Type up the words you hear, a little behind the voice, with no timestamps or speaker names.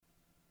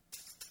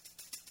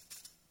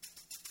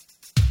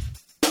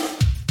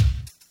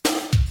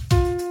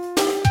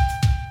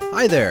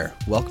Hi there!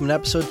 Welcome to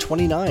episode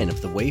 29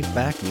 of the Wave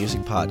Back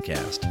Music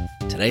Podcast.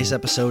 Today's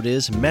episode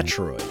is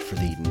Metroid for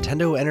the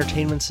Nintendo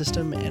Entertainment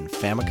System and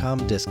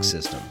Famicom Disk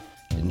System.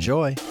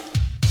 Enjoy!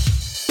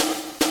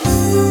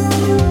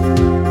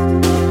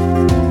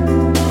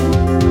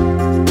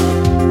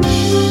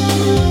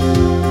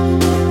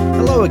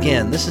 Hello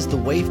again, this is the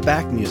Wave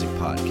Back Music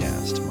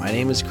Podcast. My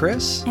name is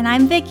Chris. And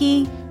I'm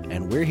Vicky.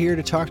 And we're here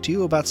to talk to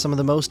you about some of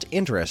the most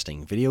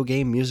interesting video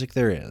game music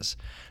there is.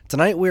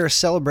 Tonight we are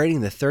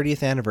celebrating the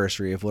 30th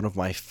anniversary of one of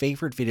my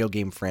favorite video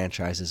game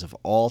franchises of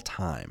all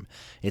time.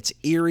 It's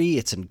eerie,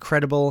 it's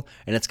incredible,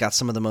 and it's got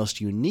some of the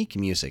most unique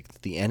music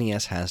that the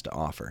NES has to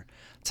offer.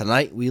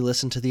 Tonight we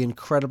listen to the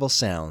incredible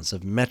sounds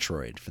of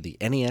Metroid for the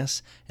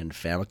NES and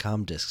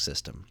Famicom Disk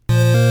System.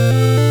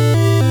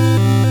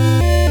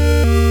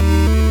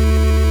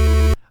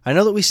 I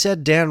know that we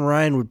said Dan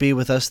Ryan would be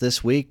with us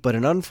this week, but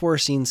an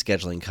unforeseen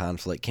scheduling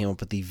conflict came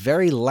up at the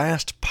very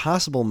last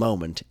possible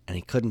moment, and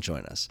he couldn't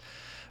join us.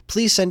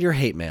 Please send your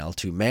hate mail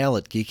to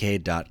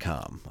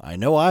mail@geekade.com. I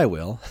know I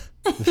will.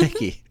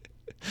 Vicky,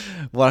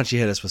 why don't you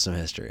hit us with some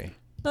history?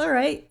 All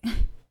right.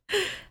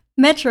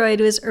 Metroid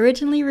was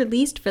originally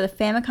released for the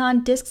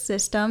Famicom Disk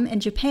System in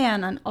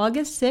Japan on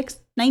August 6,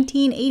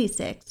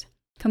 1986,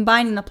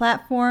 combining the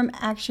platform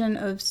action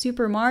of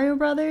Super Mario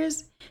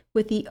Bros.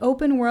 With the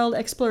open-world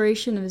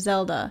exploration of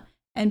Zelda,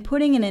 and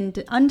putting in an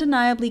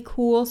undeniably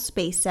cool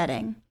space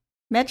setting.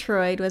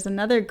 Metroid was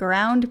another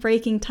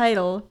groundbreaking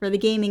title for the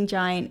gaming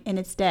giant in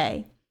its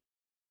day.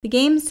 The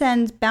game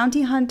sends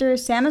bounty hunter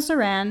Samus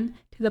Aran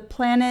to the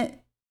planet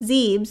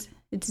Zebes.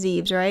 It's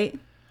Zebes, right?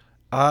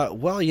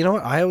 Well, you know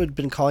what? I have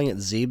been calling it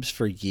Zebes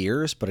for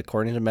years, but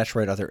according to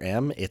Metroid Other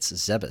M, it's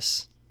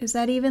Zebes. Is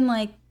that even,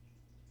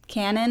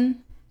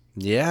 canon?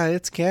 Yeah,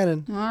 it's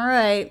canon. All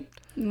right.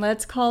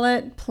 Let's call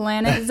it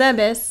Planet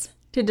Zebes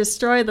to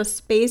destroy the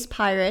space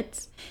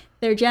pirates,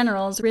 their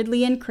generals,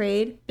 Ridley and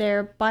Kraid,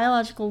 their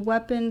biological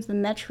weapons, the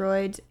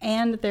Metroids,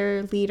 and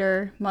their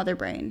leader, Mother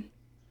Brain.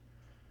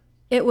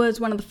 It was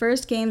one of the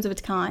first games of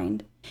its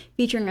kind,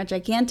 featuring a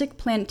gigantic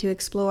planet to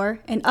explore,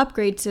 an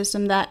upgrade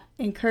system that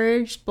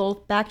encouraged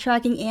both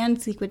backtracking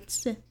and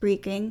sequence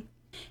breaking,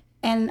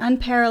 and an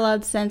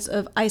unparalleled sense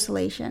of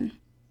isolation.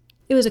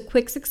 It was a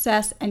quick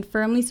success and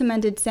firmly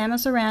cemented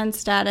Samus Aran's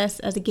status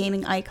as a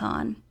gaming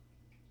icon,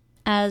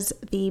 as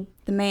the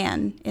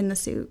man in the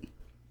suit.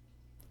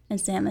 And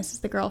Samus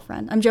is the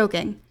girlfriend. I'm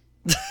joking.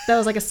 That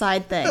was like a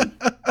side thing.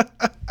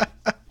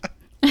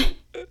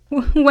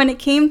 When it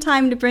came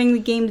time to bring the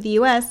game to the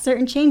US,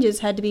 certain changes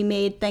had to be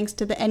made thanks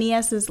to the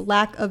NES's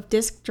lack of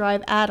disk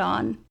drive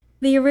add-on.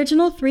 The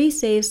original 3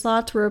 save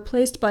slots were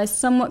replaced by a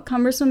somewhat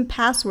cumbersome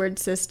password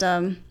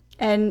system,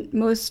 and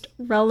most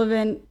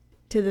relevant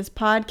to this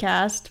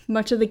podcast,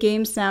 much of the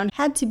game's sound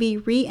had to be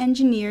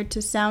re-engineered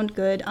to sound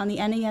good on the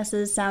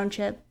NES's sound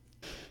chip.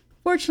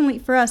 Fortunately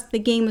for us, the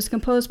game was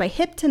composed by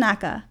Hip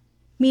Tanaka,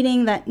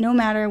 meaning that no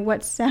matter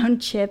what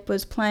sound chip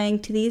was playing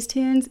to these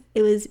tunes,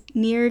 it was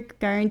near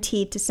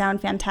guaranteed to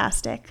sound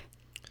fantastic.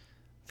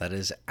 That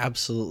is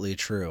absolutely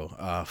true.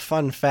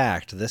 Fun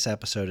fact, this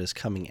episode is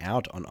coming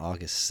out on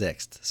August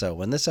 6th. So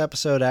when this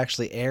episode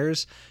actually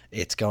airs,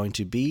 it's going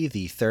to be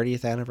the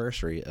 30th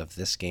anniversary of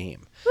this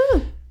game.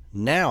 Woo!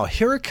 Now,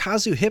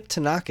 Hirokazu Hip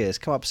Tanaka has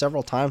come up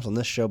several times on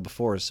this show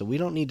before, so we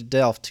don't need to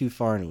delve too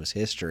far into his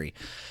history.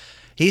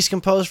 He's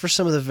composed for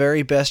some of the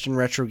very best in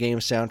retro game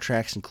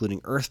soundtracks, including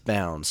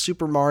Earthbound,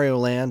 Super Mario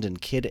Land,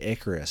 and Kid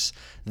Icarus.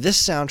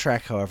 This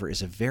soundtrack, however,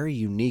 is a very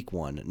unique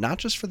one, not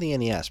just for the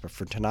NES, but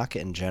for Tanaka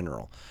in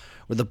general.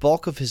 Where the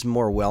bulk of his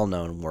more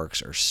well-known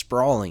works are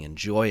sprawling and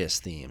joyous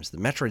themes, the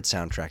Metroid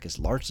soundtrack is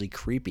largely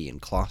creepy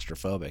and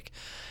claustrophobic.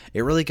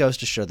 It really goes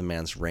to show the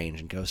man's range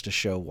and goes to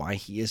show why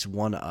he is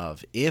one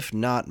of, if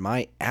not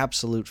my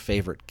absolute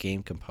favorite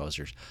game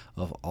composers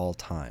of all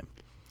time.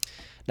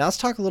 Now let's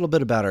talk a little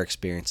bit about our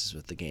experiences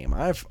with the game.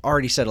 I've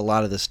already said a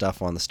lot of this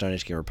stuff on the Stone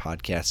Age Gamer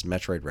Podcast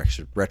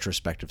Metroid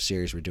retrospective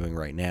series we're doing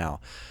right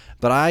now,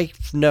 but I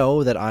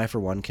know that I,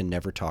 for one, can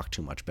never talk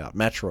too much about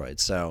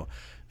Metroid, so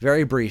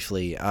very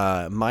briefly,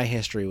 my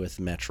history with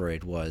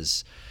Metroid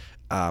was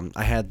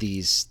I had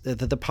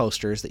the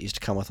posters that used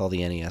to come with all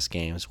the NES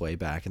games way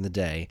back in the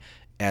day,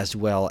 as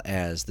well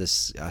as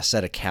this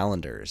set of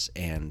calendars,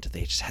 and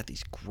they just had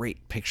these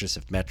great pictures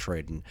of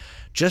Metroid, and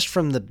just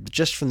from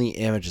the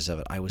images of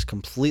it, I was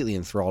completely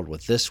enthralled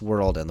with this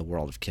world and the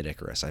world of Kid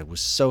Icarus. I was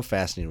so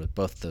fascinated with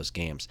both of those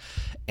games,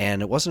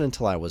 and it wasn't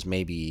until I was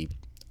maybe,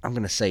 I'm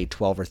going to say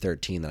 12 or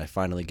 13, that I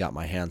finally got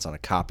my hands on a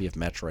copy of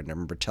Metroid, and I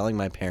remember telling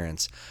my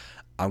parents,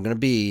 I'm going to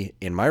be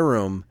in my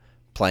room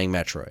playing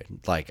Metroid.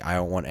 I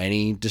don't want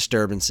any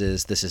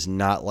disturbances. This is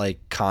not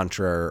like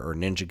Contra or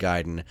Ninja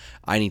Gaiden.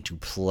 I need to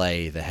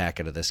play the heck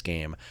out of this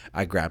game.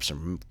 I grabbed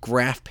some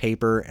graph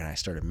paper and I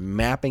started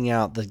mapping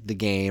out the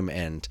game,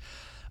 and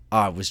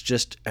it was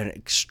just an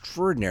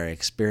extraordinary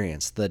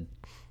experience.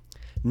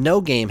 No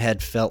game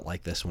had felt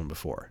like this one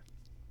before.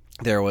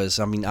 There was,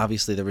 I mean,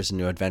 obviously there was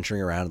new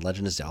adventuring around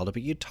Legend of Zelda,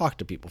 but you talk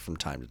to people from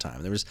time to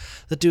time. There was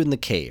the dude in the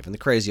cave and the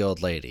crazy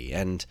old lady.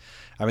 And,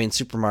 I mean,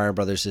 Super Mario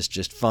Brothers is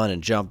just fun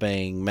and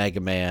jumping. Mega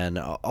Man,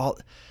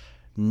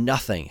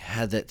 nothing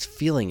had that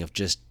feeling of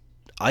just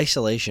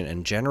isolation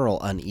and general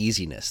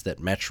uneasiness that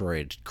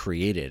Metroid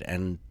created.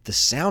 And the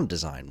sound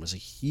design was a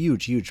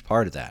huge, huge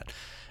part of that.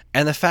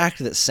 And the fact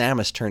that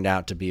Samus turned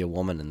out to be a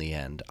woman in the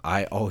end,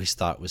 I always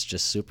thought was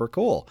just super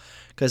cool.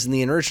 Because in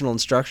the original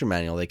instruction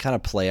manual, they kind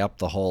of play up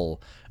the whole,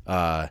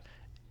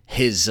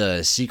 his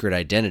secret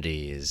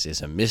identity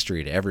is a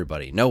mystery to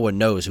everybody. No one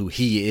knows who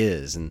he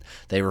is. And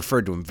they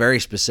referred to him very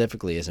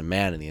specifically as a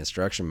man in the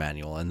instruction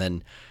manual. And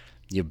then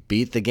you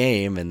beat the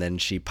game, and then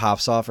she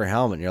pops off her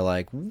helmet, and you're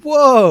like,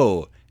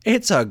 whoa,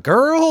 it's a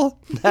girl?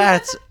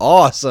 That's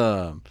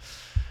awesome.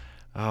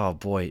 Oh,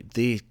 boy.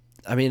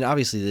 I mean,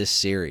 obviously this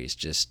series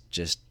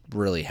just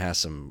really has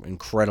some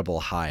incredible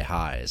high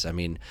highs. I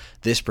mean,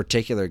 this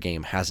particular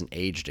game hasn't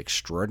aged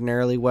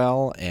extraordinarily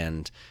well,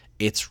 and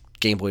its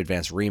Game Boy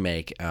Advance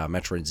remake,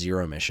 Metroid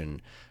Zero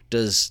Mission,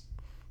 does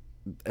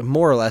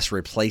more or less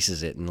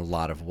replaces it in a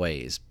lot of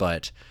ways.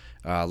 But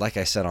like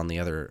I said on the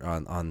other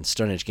on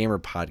Stone Age Gamer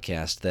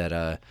podcast,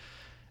 that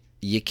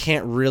you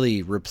can't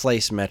really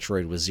replace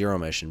Metroid with Zero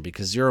Mission,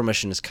 because Zero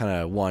Mission is kind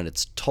of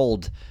it's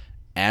told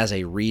as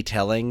a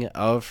retelling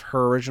of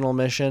her original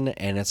mission,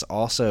 and it's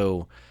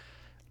also,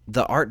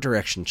 the art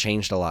direction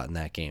changed a lot in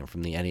that game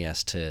from the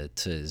NES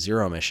to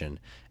Zero Mission,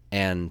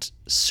 and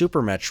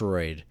Super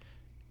Metroid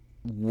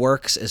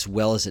works as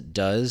well as it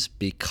does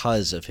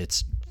because of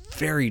its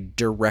very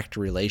direct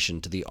relation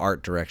to the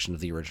art direction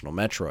of the original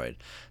Metroid.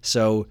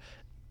 So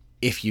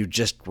if you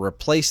just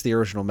replace the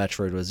original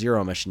Metroid with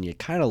Zero Mission, you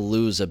kind of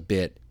lose a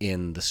bit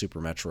in the Super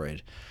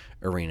Metroid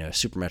arena,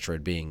 Super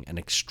Metroid being an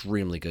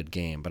extremely good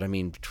game. But I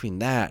mean, between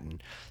that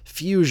and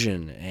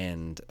Fusion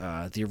and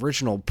the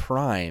original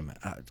Prime,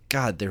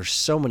 God, there's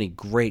so many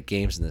great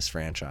games in this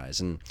franchise.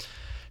 And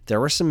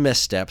there were some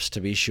missteps, to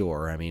be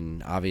sure. I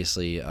mean,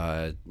 obviously,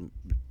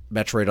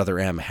 Metroid Other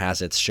M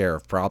has its share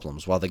of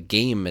problems. While the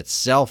game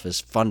itself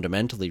is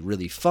fundamentally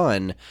really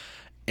fun,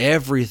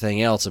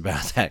 everything else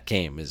about that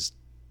game is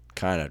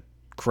kind of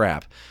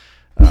crap.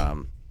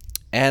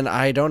 And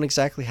I don't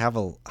exactly have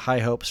high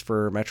hopes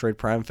for Metroid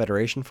Prime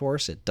Federation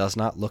Force. It does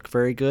not look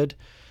very good.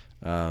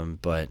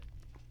 But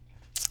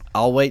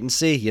I'll wait and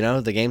see. You know,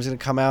 the game's going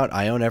to come out.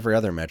 I own every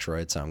other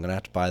Metroid, so I'm going to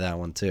have to buy that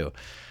one too.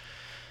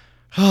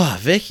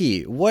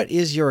 Vicky, what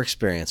is your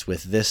experience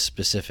with this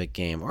specific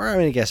game? Or I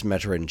mean, I guess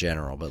Metroid in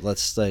general, but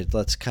let's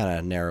kind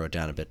of narrow it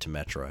down a bit to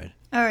Metroid.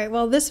 All right,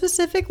 well, this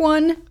specific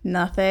one,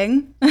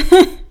 nothing.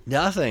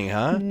 Nothing,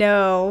 huh?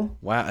 No.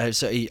 Wow.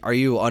 So are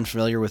you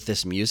unfamiliar with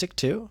this music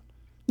too?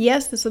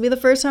 Yes, this will be the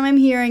first time I'm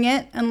hearing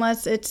it,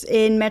 unless it's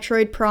in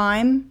Metroid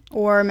Prime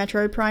or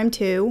Metroid Prime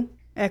 2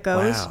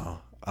 Echoes.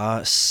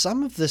 Wow.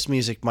 Some of this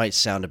music might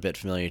sound a bit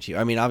familiar to you.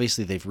 I mean,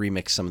 obviously they've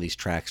remixed some of these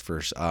tracks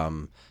for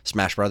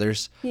Smash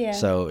Brothers. Yeah.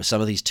 So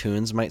some of these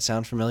tunes might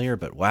sound familiar,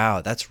 but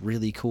wow, that's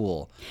really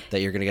cool that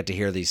you're going to get to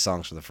hear these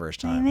songs for the first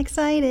time. I'm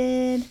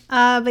excited.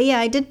 But yeah,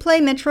 I did play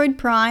Metroid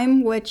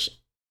Prime, which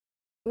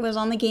was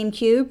on the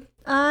GameCube.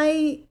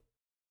 I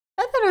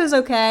thought it was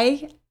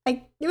okay.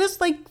 It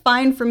was like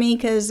fine for me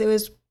because it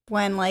was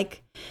when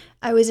like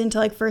I was into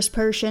like first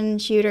person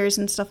shooters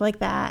and stuff like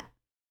that.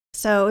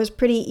 So it was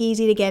pretty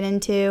easy to get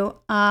into.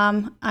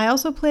 I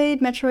also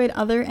played Metroid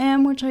Other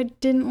M, which I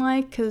didn't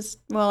like because,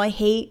 well, I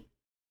hate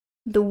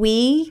the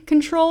Wii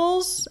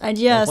controls. Oh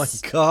my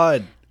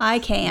God. I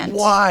can't.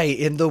 Why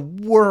in the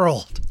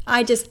world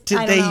I did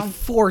they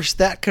force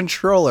that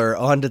controller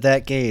onto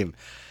that game?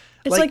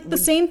 It's like the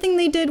same thing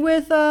they did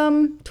with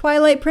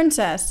Twilight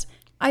Princess.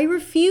 I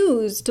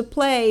refuse to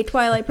play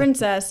Twilight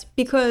Princess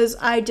because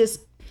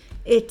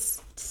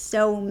it's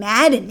so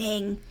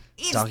maddening.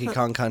 Donkey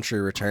Kong Country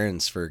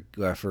Returns for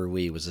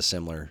Wii was a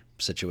similar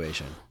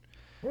situation.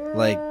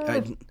 Like,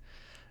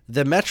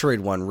 the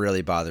Metroid one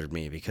really bothered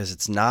me because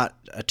it's not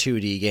a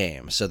 2D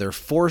game, so they're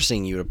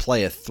forcing you to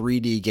play a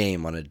 3D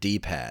game on a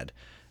D-pad.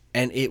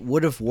 And it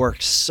would have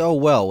worked so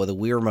well with a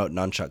Wii Remote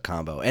Nunchuck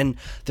combo. And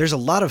there's a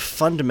lot of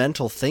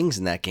fundamental things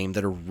in that game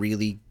that are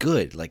really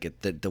good. Like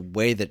the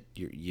way that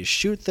you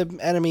shoot the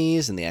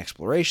enemies, and the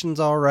exploration's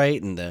all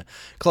right, and the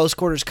close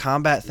quarters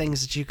combat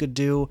things that you could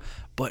do.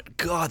 But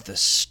God, the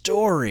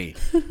story.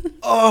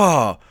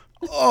 I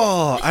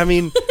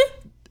mean,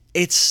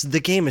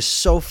 the game is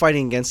so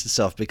fighting against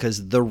itself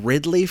because the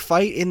Ridley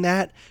fight in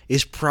that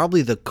is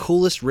probably the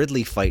coolest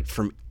Ridley fight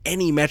from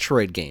any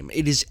Metroid game.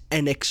 It is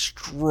an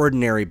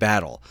extraordinary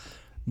battle,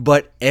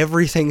 but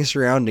everything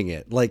surrounding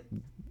it, like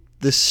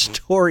the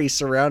story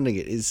surrounding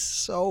it, is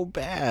so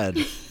bad.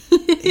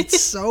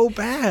 It's so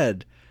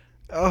bad.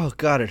 Oh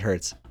God, it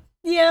hurts.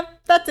 Yeah,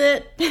 that's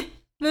it.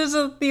 Those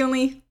are the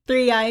only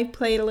 3 I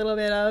played a little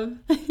bit of.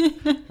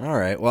 All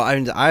right. Well, I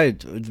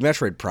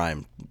Metroid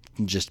Prime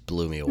just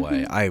blew me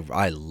away.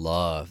 I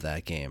love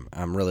that game.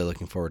 I'm really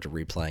looking forward to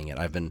replaying it.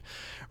 I've been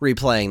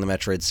replaying the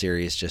Metroid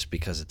series just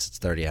because it's its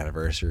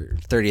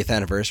 30th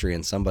anniversary,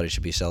 and somebody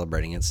should be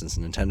celebrating it since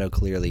Nintendo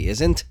clearly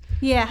isn't.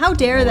 Yeah, how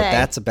dare What they?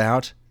 that's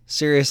about.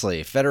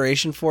 Seriously,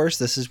 Federation Force,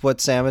 this is what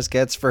Samus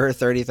gets for her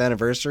 30th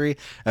anniversary?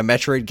 A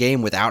Metroid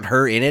game without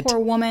her in it? Poor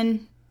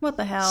woman. What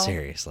the hell?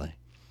 Seriously.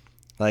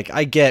 Like,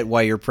 I get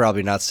why you're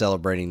probably not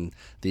celebrating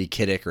the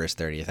Kid Icarus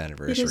 30th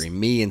anniversary.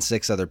 Me and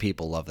 6 other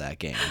people love that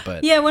game,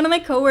 but... Yeah, one of my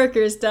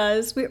coworkers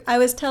does. I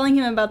was telling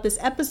him about this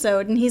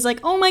episode, and he's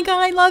like, oh my god,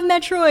 I love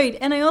Metroid!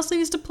 And I also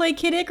used to play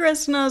Kid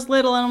Icarus when I was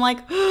little, and I'm like,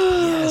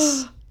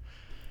 yes.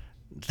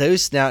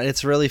 Now,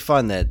 it's really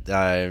fun that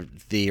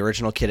the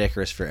original Kid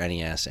Icarus for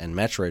NES and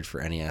Metroid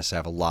for NES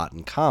have a lot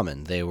in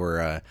common. They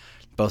were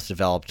both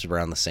developed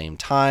around the same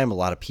time. A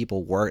lot of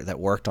people that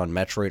worked on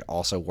Metroid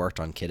also worked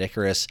on Kid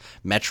Icarus.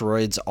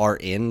 Metroids are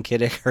in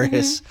Kid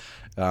Icarus.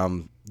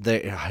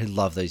 I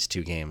love these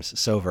two games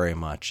so very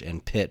much,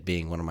 and Pit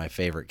being one of my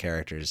favorite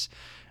characters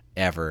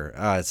ever.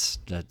 It's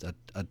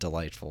a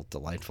delightful,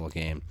 delightful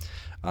game.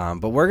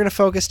 But we're going to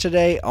focus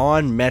today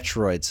on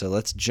Metroid, so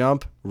let's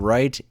jump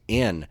right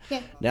in.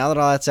 Yeah. Now that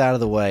all that's out of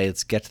the way,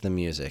 let's get to the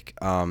music.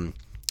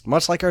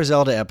 Much like our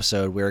Zelda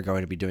episode, we're going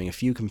to be doing a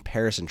few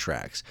comparison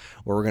tracks,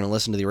 where we're going to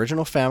listen to the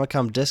original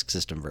Famicom Disk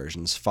System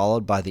versions,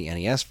 followed by the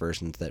NES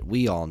versions that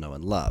we all know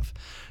and love.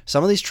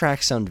 Some of these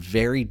tracks sound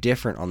very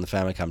different on the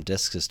Famicom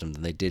Disk System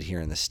than they did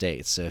here in the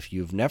States, so if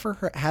you've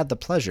never had the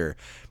pleasure,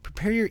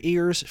 prepare your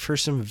ears for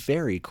some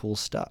very cool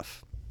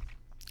stuff.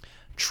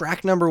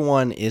 Track number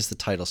 1 is the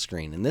title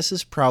screen, and this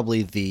is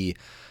probably the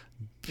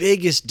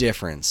biggest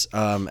difference.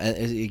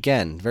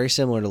 Again, very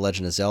similar to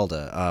Legend of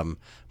Zelda.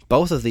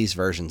 Both of these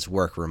versions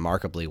work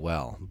remarkably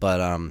well,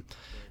 but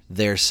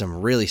there's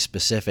some really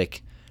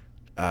specific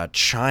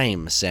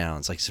chime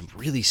sounds, like some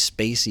really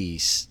spacey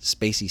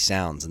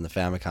sounds in the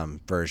Famicom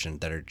version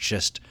that are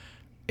just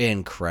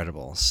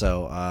incredible.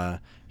 So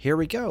here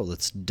we go.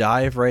 Let's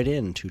dive right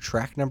into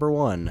track number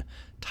 1,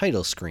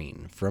 title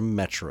screen from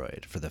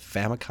Metroid for the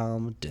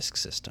Famicom Disk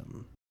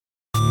System.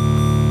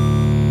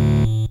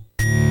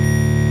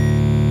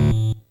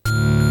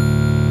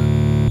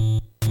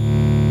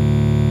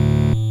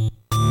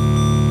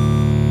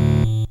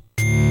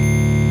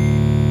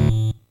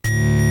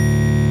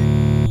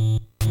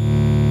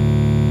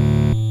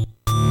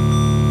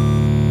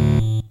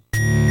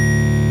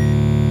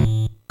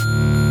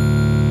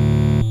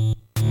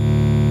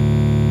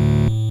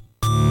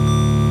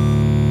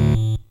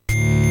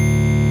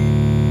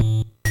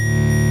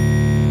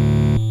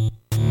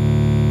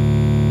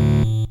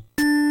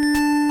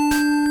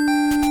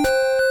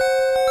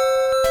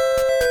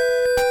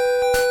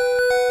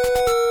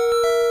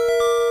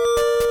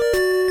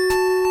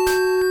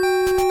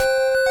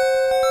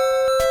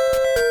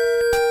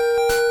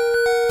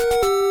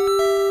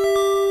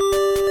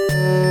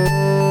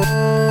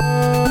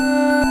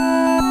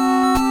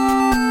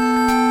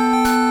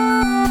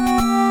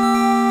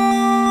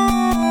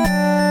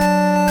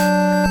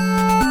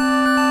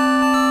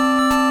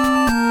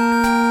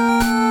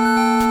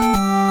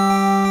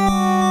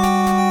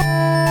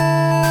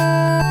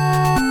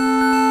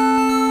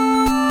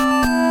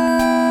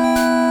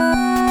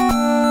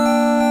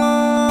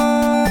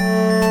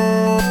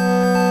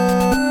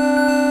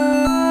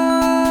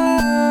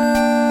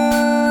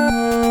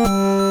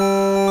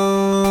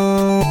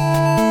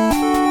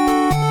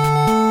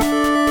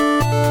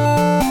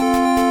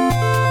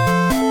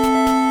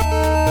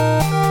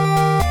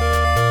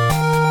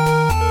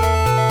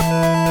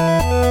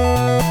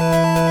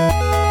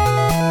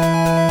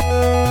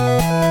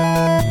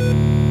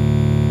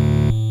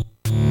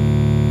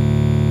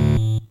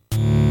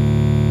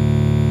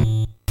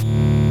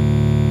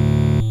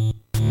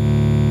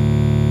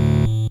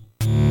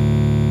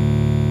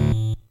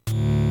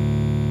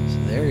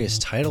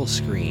 Title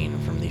screen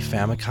from the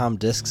Famicom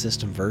Disk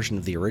System version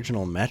of the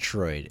original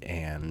Metroid,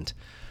 and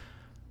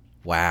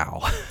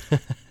wow.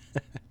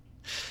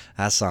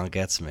 That song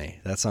gets me.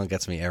 That song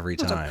gets me every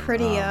time. It's a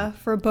pretty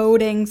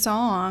foreboding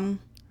song.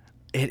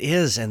 It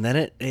is, and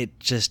then it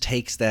just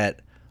takes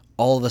that,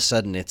 all of a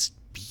sudden it's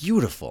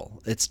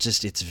beautiful.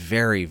 It's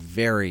very,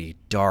 very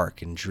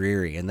dark and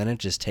dreary, and then it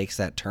just takes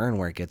that turn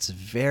where it gets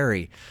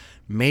very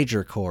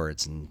major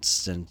chords and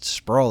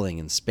sprawling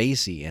and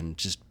spacey and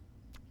just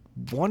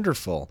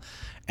wonderful.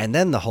 And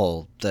then the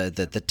whole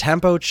the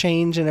tempo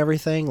change and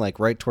everything, like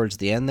right towards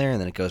the end there,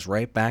 and then it goes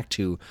right back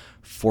to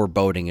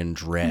foreboding and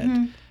dread.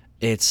 Mm-hmm.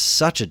 It's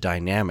such a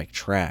dynamic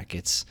track.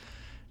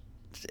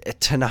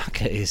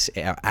 Tanaka is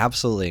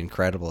absolutely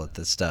incredible at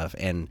this stuff,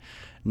 and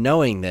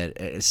knowing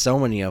that so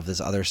many of his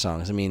other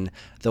songs, I mean,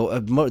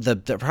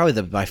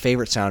 probably my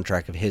favorite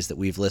soundtrack of his that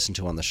we've listened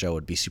to on the show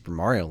would be Super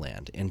Mario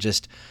Land, and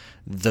just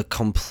the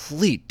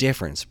complete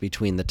difference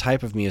between the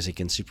type of music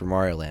in Super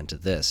Mario Land to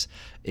this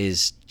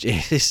is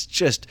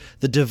just,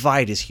 the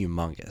divide is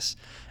humongous.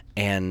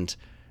 And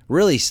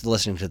really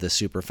listening to the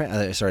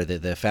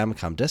the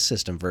Famicom Disk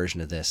System version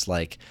of this,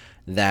 like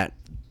that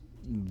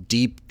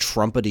deep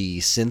trumpety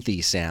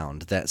synthy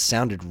sound that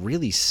sounded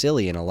really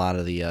silly in a lot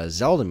of the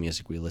Zelda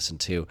music we listened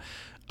to.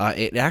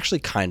 It actually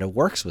kind of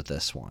works with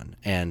this one,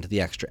 and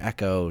the extra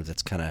echo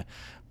that's kind of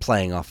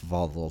playing off of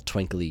all the little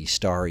twinkly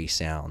starry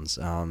sounds.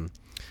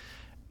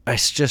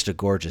 It's just a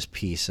gorgeous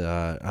piece.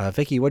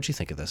 Vicky, what'd you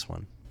think of this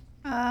one?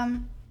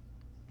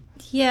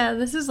 Yeah,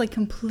 this is like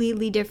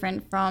completely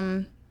different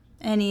from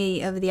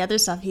any of the other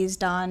stuff he's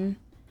done.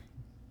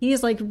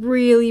 He's like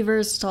really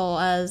versatile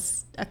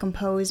as a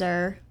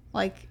composer,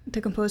 like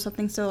to compose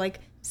something so like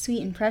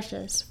sweet and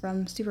precious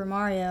from Super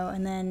Mario,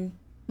 and then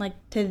like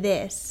to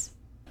this.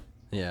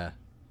 Yeah.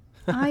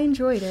 I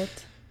enjoyed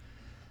it.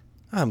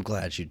 I'm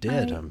glad you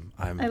did.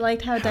 I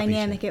liked how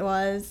dynamic it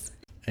was.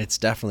 It's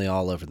definitely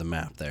all over the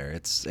map there.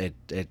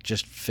 It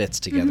just fits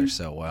together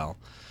so well.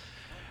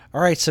 All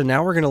right, so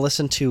now we're going to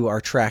listen to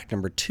our track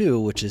number 2,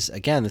 which is,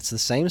 again, it's the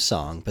same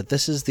song, but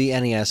this is the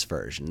NES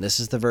version. This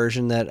is the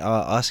version that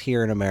us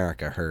here in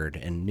America heard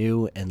and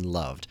knew and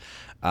loved.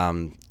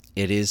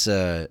 It is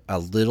a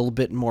little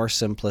bit more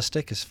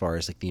simplistic as far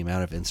as like the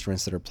amount of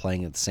instruments that are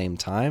playing at the same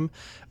time,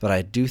 but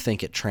I do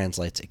think it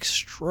translates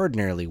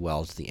extraordinarily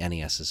well to the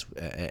NES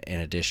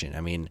in addition.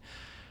 I mean,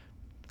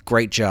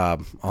 great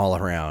job all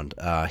around.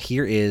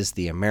 Here is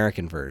the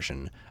American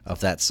version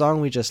of that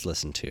song we just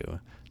listened to,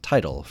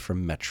 title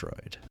from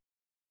Metroid.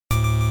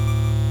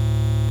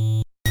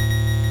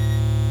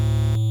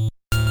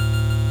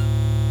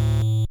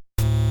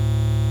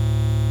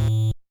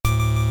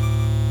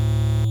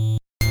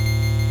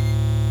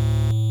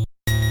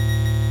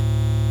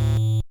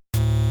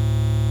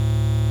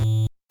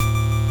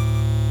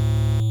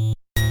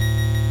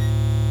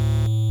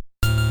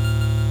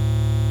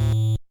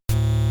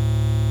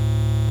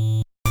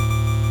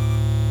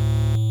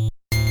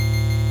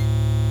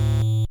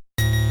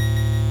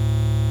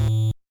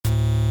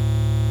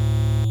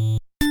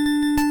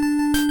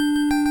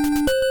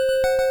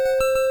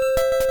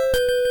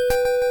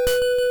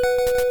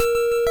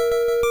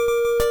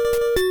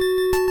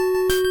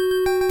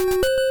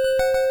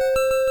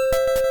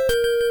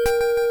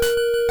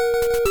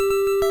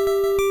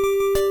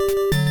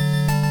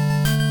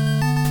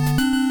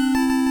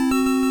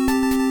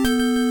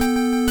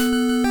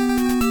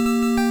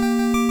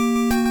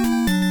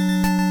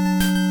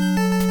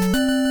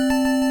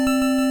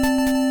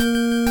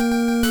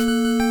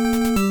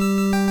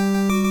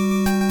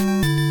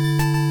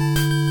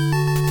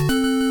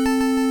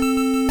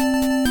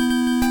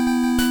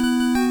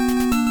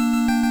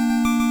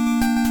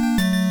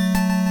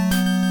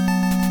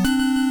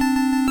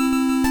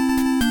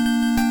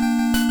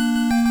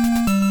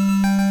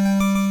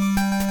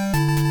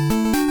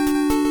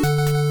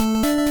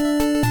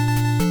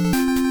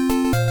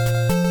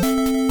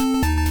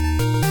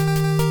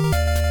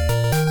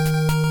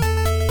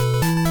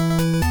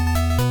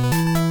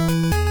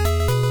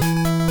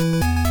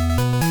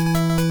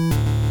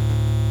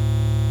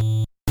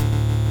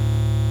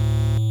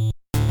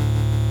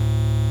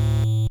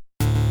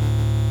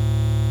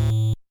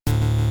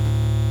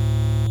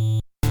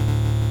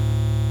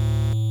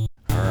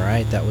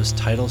 That was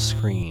title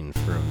screen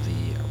from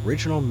the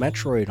original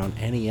Metroid on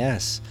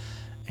NES,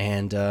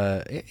 and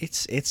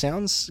it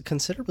sounds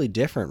considerably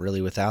different,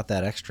 really, without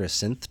that extra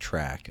synth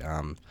track.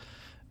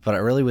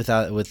 But really, with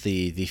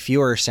the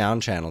fewer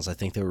sound channels, I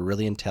think they were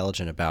really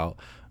intelligent about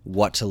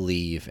what to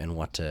leave and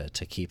what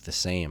to keep the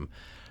same.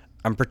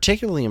 I'm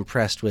particularly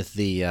impressed with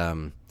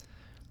the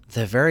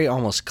very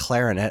almost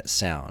clarinet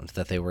sound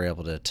that they were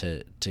able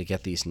to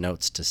get these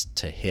notes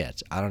to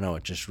hit. I don't know,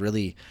 it just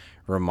really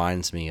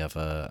reminds me of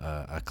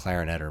a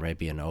clarinet or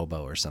maybe an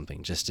oboe or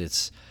something. Just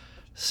it's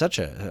such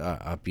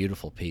a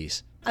beautiful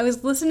piece. I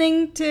was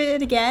listening to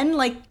it again,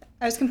 like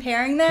I was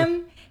comparing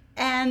them,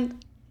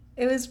 and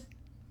it was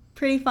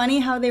pretty funny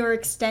how they were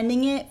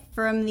extending it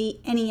from the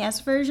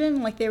NES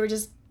version. Like they were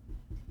just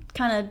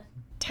kind of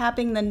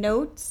tapping the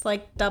notes,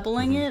 like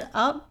doubling it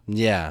up.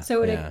 Yeah.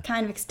 So it would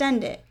kind of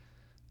extend it,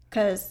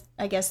 because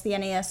I guess the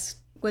NES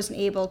wasn't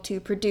able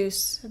to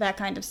produce that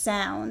kind of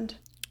sound.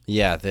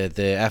 Yeah, the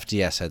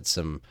FDS had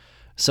some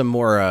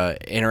more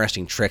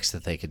interesting tricks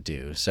that they could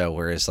do. So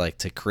whereas like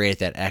to create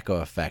that echo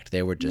effect,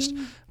 they would just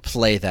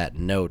play that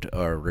note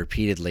or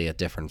repeatedly at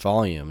different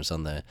volumes.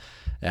 On the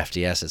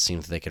FDS, it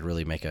seems they could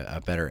really make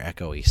a better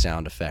echoey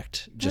sound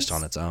effect just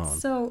on its own.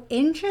 So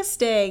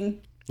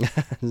interesting.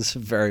 It's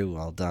very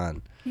well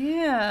done.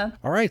 Yeah.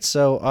 All right,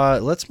 so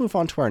let's move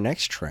on to our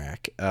next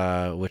track,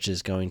 which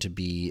is going to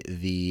be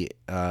the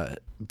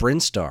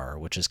Brinstar,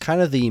 which is kind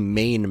of the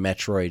main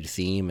Metroid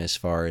theme as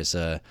far as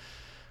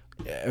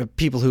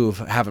people who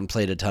haven't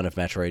played a ton of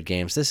Metroid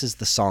games. This is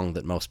the song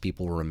that most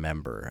people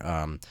remember.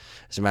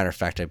 As a matter of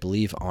fact, I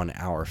believe on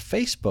our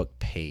Facebook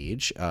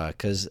page,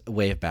 because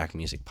Waveback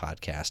Music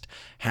Podcast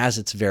has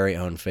its very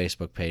own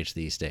Facebook page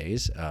these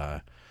days,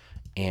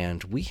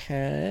 and we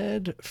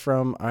had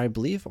from, I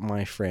believe,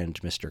 my friend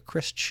Mr.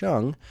 Chris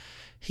Chung.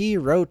 He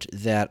wrote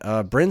that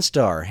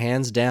Brinstar,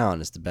 hands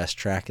down, is the best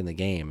track in the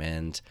game.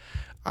 And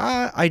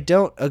I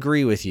don't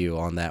agree with you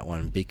on that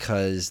one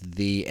because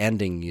the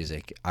ending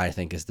music, I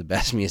think, is the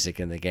best music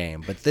in the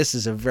game. But this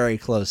is a very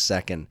close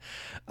second,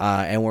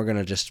 and we're going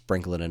to just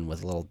sprinkle it in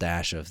with a little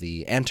dash of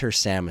the Enter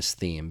Samus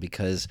theme,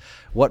 because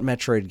what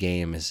Metroid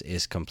game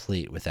is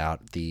complete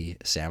without the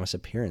Samus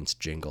appearance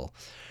jingle?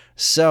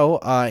 So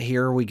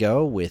here we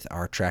go with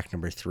our track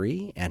number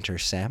 3, Enter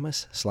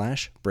Samus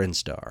 /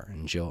 Brinstar.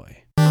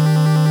 Enjoy.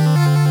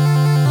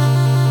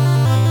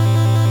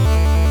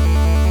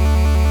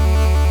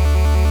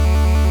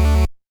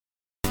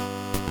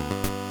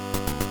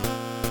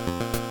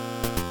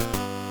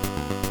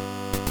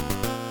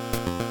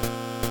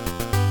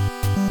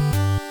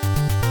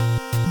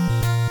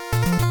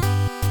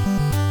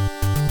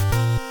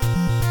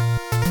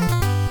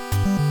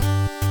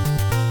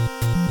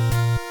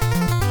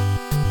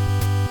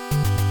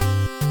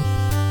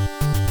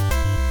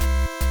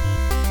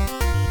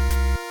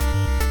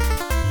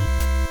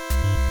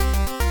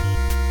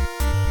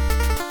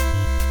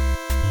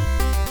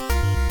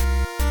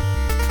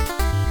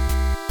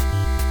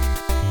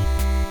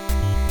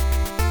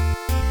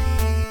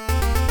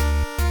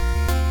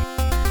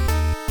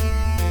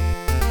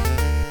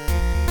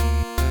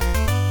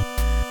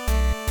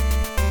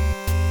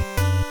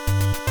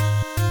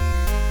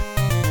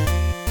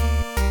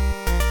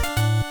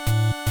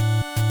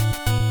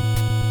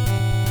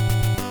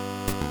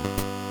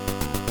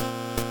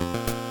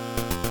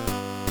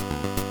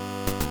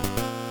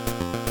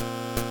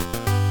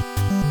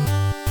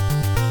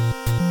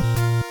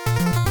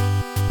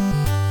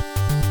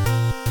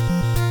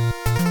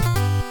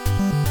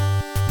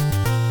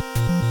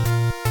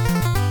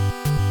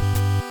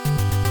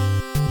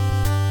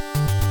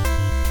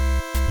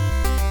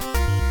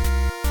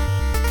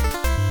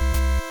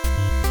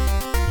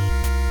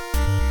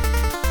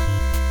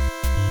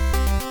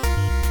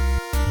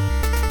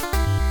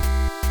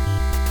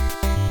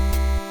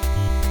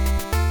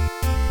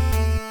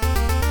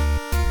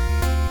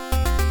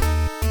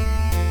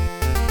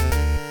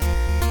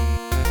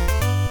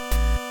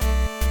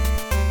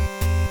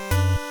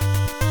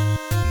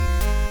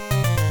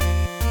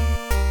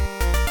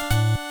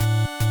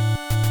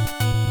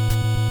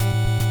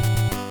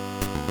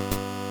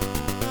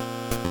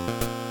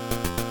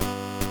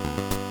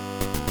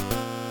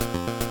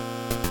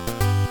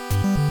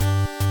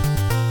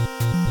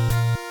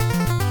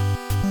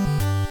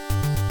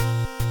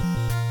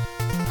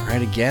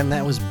 Again,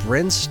 that was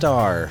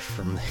Brinstar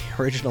from the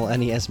original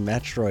NES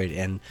Metroid,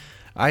 and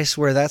I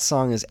swear that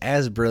song is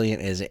as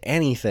brilliant as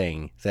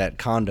anything that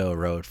Kondo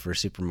wrote for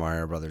Super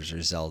Mario Brothers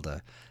or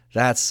Zelda.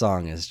 That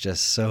song is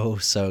just so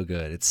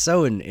good. It's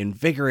so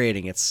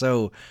invigorating. It's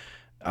so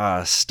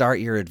start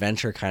your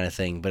adventure kind of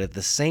thing, but at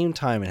the same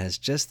time, it has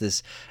just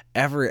this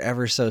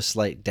ever so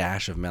slight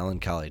dash of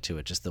melancholy to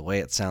it. Just the way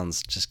it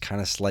sounds, just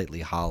kind of slightly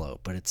hollow,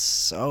 but it's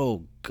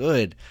so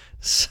good.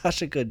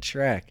 Such a good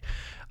track.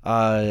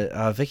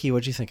 Vicky,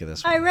 what'd you think of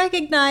this one? I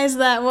recognize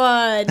that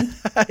one.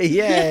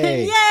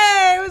 Yay!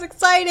 Yay! It was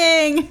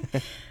exciting.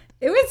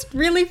 It was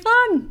really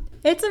fun.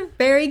 It's a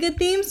very good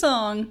theme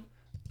song.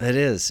 It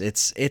is.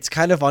 It's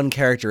kind of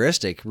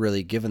uncharacteristic,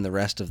 really, given the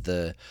rest of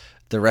the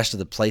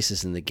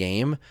places in the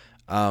game.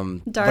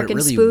 Dark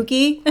and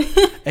spooky.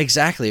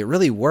 Exactly. It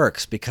really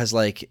works because,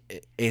 like,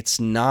 it's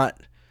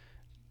not.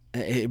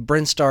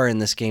 Brinstar in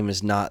this game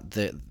is not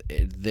the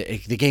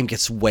game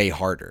gets way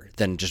harder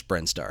than just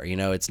Brinstar. You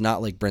know, it's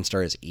not like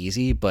Brinstar is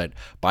easy, but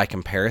by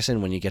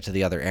comparison, when you get to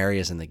the other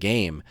areas in the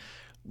game,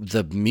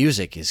 the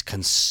music is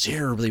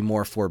considerably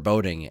more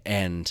foreboding,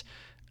 and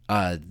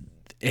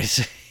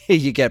it's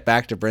you get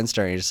back to Brinstar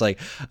and you're just like,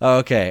 oh,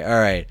 okay, all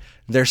right,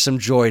 there's some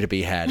joy to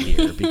be had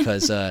here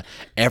because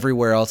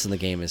everywhere else in the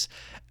game is.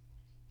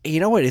 You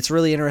know what? It's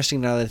really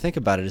interesting now that I think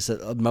about it is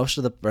that most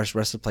of the rest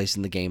of the places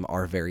in the game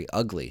are very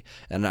ugly.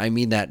 And I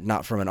mean that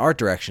not from an art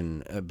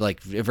direction, like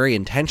very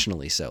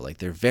intentionally so. Like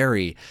they're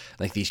very,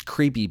 like these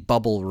creepy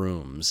bubble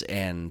rooms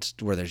and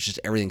where there's just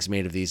everything's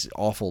made of these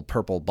awful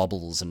purple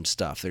bubbles and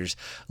stuff. There's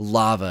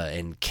lava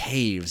and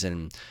caves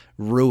and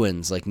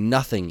ruins. Like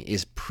nothing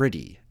is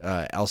pretty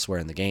elsewhere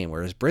in the game.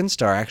 Whereas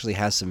Brinstar actually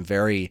has some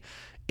very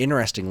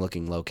interesting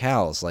looking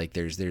locales. Like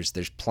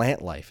there's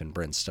plant life in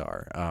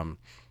Brinstar.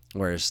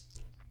 Whereas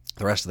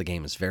the rest of the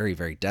game is very,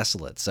 very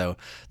desolate. So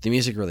the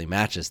music really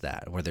matches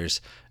that, where there's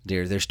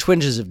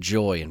twinges of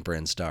joy in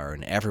Brinstar,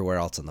 and everywhere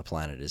else on the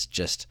planet is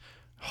just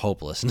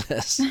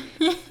hopelessness.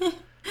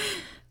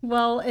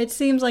 Well, it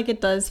seems like it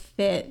does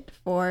fit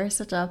for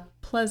such a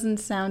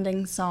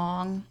pleasant-sounding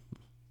song.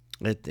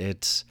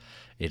 It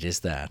is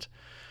that.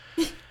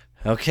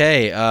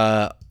 Okay,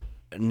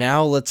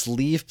 now let's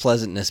leave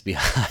pleasantness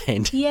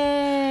behind.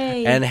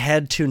 Yay! And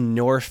head to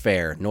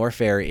Norfair.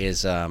 Norfair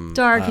is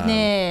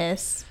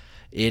darkness.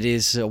 It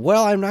is,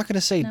 well, I'm not going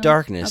to say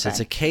darkness. Okay. It's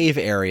a cave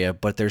area,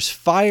 but there's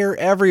fire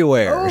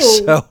everywhere. Oh.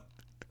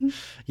 So,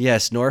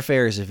 yes,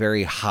 Norfair is a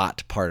very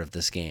hot part of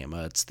this game.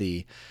 It's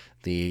the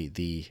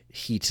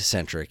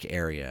heat-centric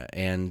area,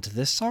 and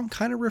this song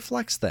kind of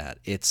reflects that.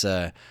 It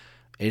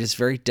is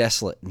very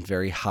desolate and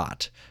very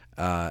hot.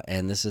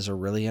 And this is a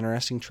really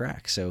interesting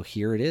track. So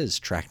here it is,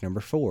 track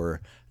number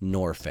 4,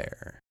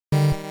 Norfair.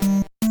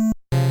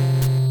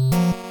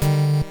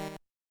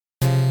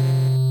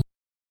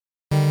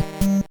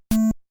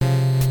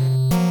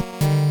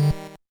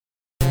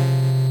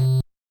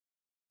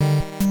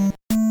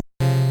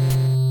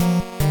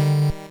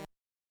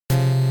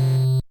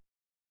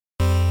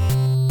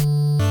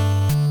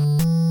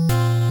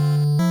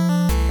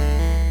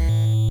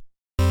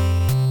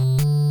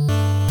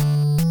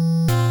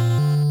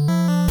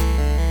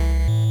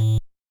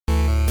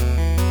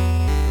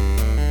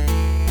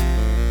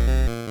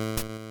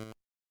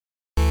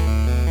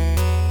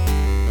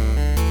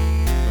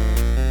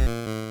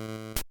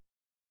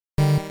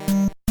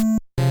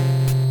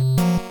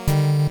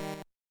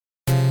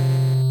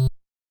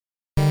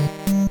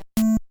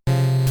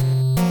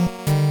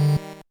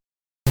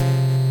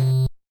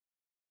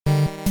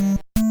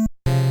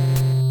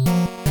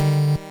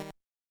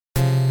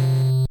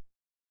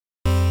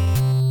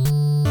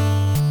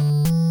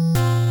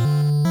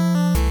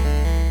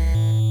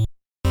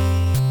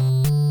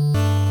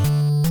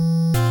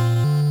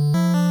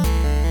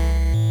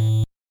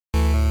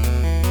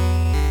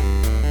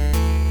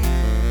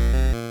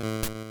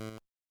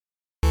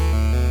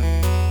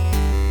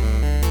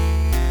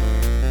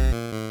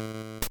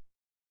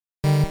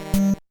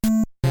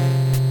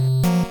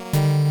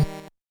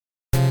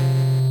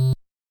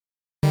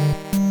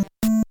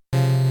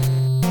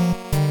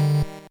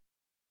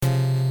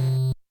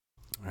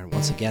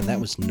 Once again, that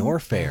was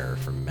Norfair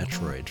from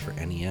Metroid for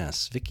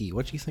NES. Vicky,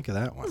 what do you think of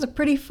that That one? was a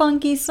pretty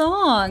funky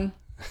song.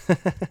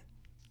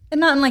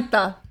 And not in like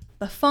the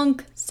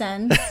funk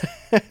sense,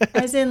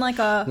 as in like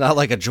a... Not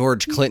like a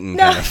George Clinton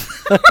No. kind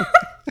of...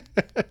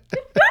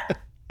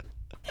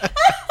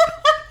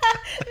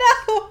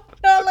 No,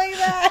 not like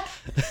that.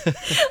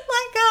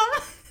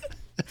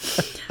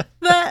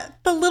 Like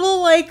the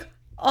little like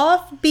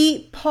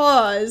offbeat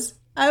pause.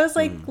 I was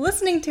like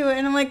listening to it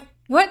and I'm like,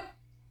 what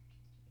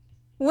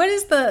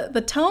is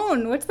the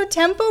tone? What's the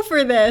tempo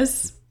for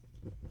this?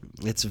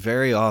 It's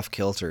very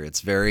off-kilter.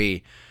 It's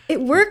very...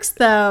 It works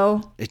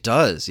though. It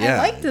does, yeah. I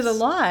liked it a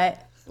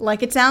lot.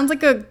 Like it sounds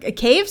like a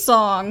cave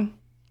song.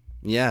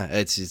 Yeah,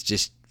 it's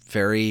just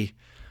very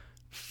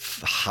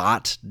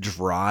hot,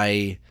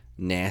 dry,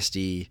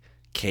 nasty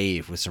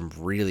cave with some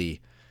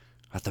really...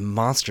 the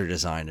monster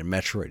design in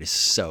Metroid is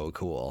so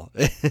cool.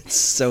 It's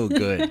so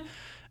good.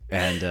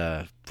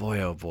 And boy,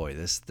 oh boy,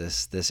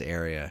 this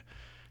area,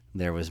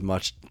 there was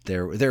much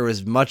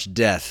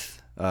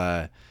death.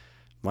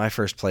 My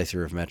first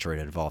playthrough of Metroid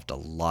involved a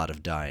lot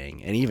of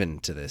dying, and even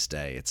to this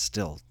day,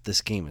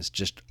 this game is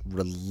just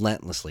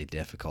relentlessly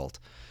difficult,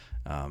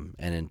 and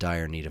in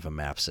dire need of a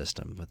map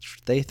system, which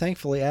they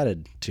thankfully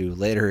added to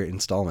later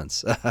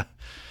installments.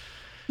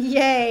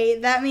 Yay,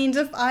 that means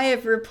if I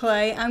ever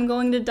play, I'm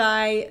going to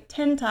die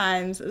 10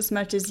 times as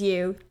much as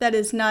you. That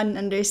is not an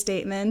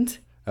understatement.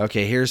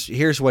 Okay,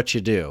 here's what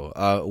you do.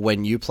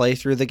 When you play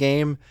through the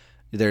game,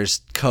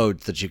 there's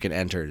codes that you can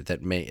enter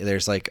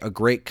there's like a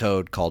great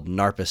code called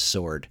Narpus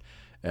Sword,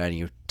 and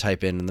you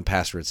type in the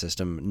password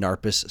system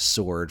Narpus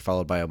Sword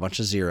followed by a bunch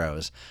of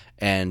zeros,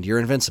 and you're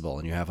invincible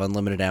and you have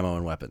unlimited ammo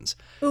and weapons.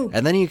 Ooh.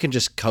 And then you can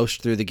just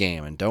coast through the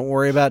game and don't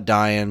worry about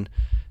dying.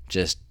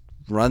 Just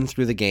run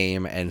through the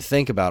game and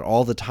think about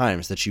all the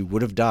times that you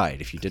would have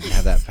died if you didn't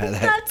have that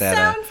That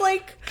sounds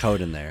like code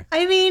in there.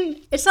 I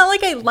mean, it's not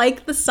like I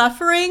like the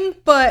suffering,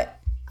 but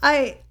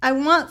I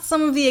want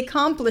some of the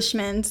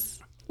accomplishments.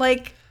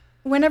 Like,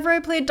 whenever I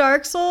play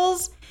Dark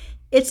Souls,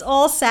 it's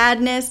all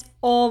sadness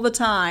all the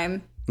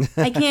time.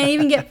 I can't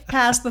even get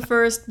past the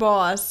first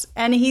boss,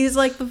 and he's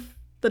like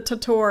the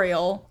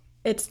tutorial.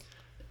 It's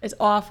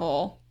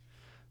awful.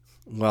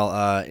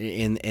 Well,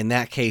 in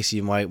that case,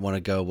 you might want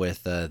to go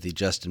with the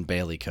Justin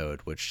Bailey code,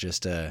 which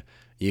just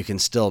you can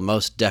still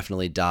most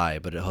definitely die,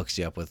 but it hooks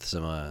you up with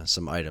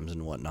some items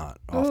and whatnot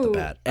off the Ooh,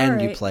 bat, and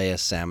you alright. play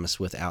as Samus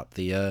without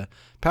the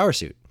power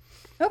suit.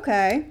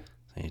 Okay.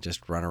 And you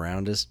just run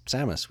around as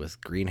Samus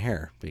with green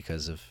hair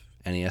because of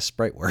NES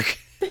sprite work,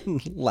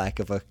 lack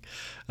of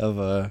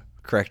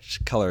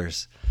correct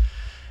colors.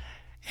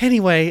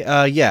 Anyway,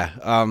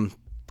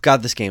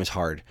 God, this game's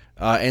hard.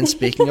 And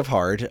speaking of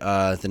hard,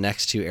 the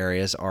next two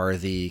areas are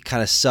the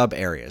kind of sub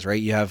areas,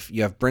 right? You have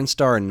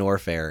Brinstar and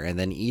Norfair, and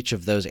then each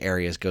of those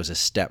areas goes a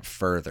step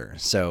further.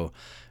 So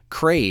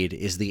Kraid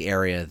is the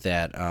area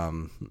that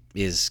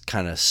is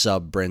kind of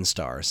sub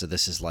Brinstar. So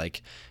this is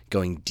like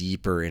going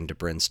deeper into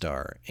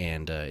Brinstar,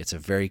 and it's a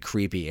very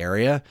creepy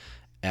area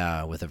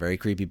with a very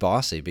creepy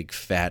boss, a big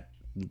fat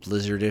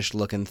lizardish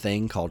looking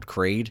thing called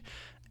Kraid,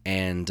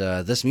 and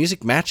this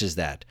music matches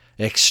that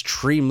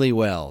extremely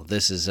well.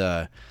 This is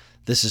a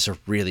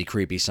really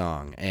creepy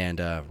song, and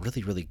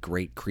really, really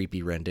great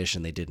creepy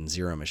rendition they did in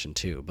Zero Mission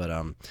too.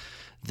 But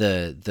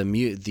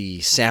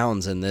the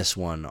sounds in this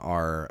one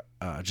are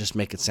just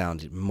make it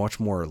sound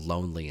much more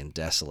lonely and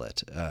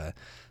desolate.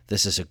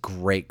 This is a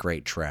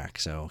great track.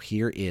 So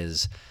here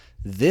is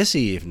this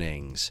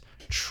evening's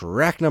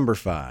track number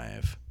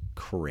 5,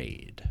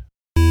 Kraid.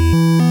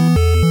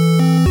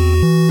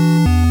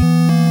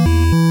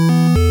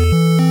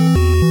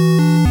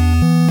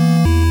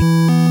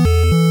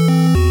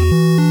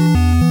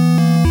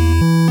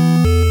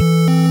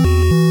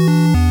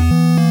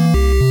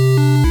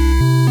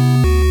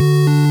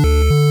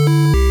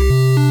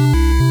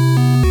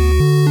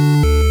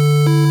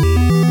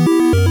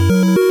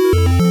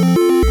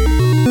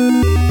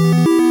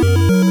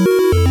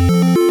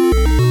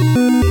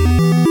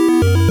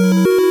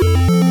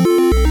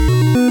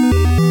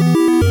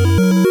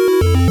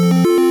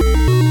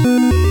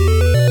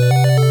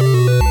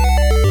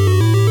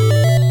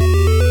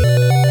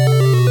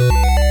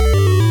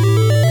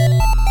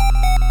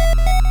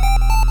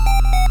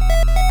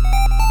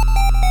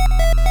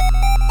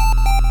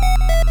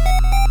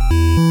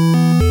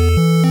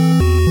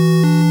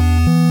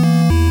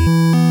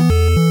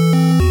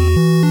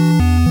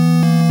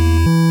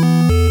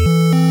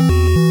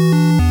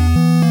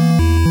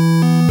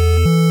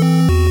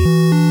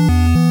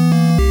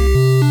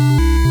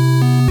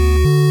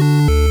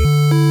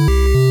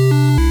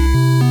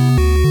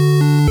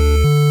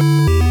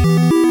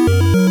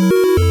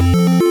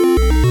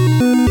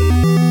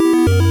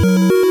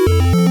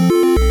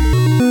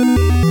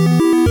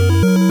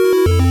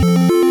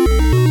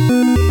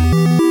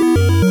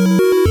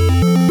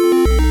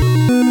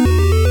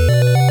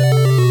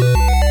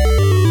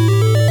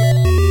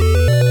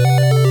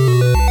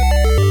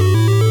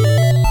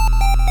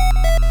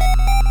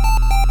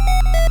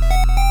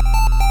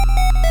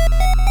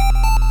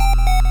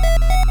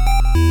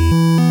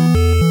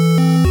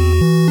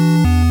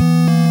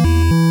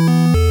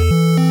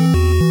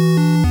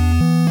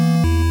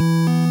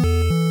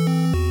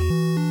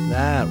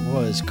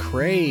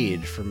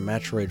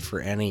 Metroid for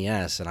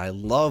NES, and I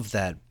love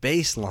that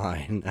bass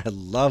line. I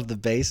love the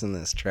bass in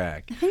this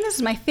track. I think this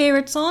is my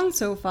favorite song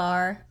so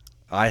far.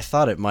 I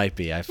thought it might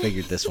be. I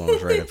figured this one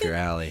was right up your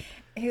alley.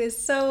 It was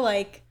so,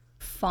 like,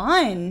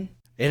 fun.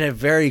 In a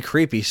very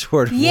creepy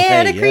sort of way.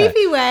 Yeah, in a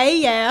creepy way,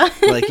 yeah.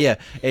 Like, yeah,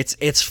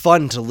 it's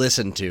fun to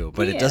listen to,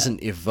 but it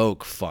doesn't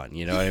evoke fun,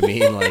 you know what I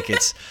mean? Like,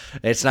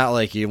 it's not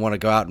like you want to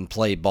go out and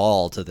play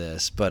ball to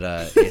this, but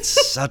it's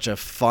such a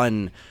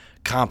fun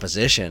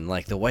composition.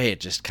 Like, the way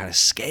it just kind of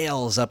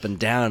scales up and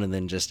down and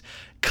then just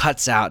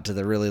cuts out to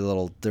the really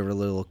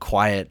little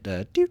quiet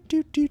do,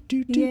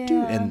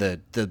 and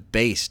the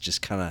bass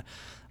just kind of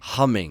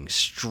humming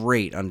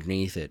straight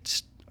underneath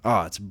it.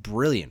 It's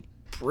brilliant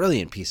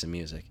piece of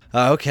music.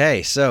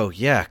 Okay, so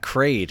yeah,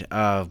 Kraid.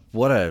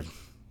 What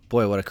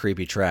a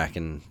creepy track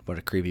and what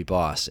a creepy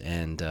boss.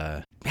 And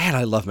man,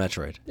 I love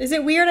Metroid. Is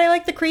it weird I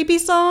like the creepy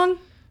song?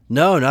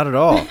 No, not at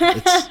all.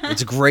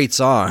 It's a great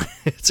song.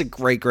 It's a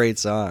great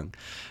song.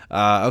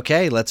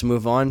 Okay, let's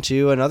move on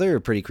to another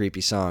pretty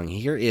creepy song.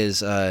 Here is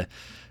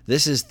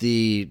this is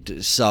the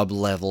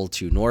sub-level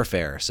to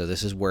Norfair, so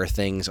this is where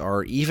things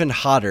are even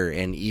hotter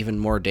and even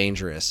more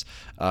dangerous,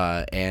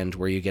 and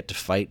where you get to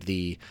fight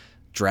the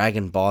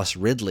dragon boss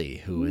Ridley,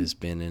 who has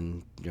been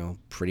in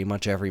pretty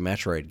much every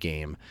Metroid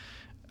game.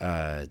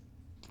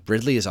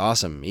 Ridley is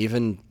awesome.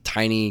 Even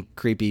tiny,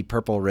 creepy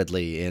purple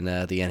Ridley in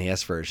the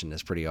NES version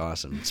is pretty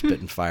awesome,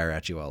 spitting fire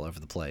at you all over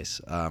the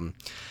place. And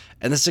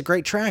this is a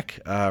great track.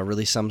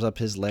 Really sums up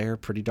his lair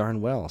pretty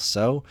darn well.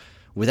 So,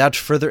 without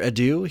further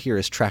ado, here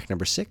is track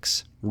number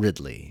 6,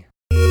 Ridley.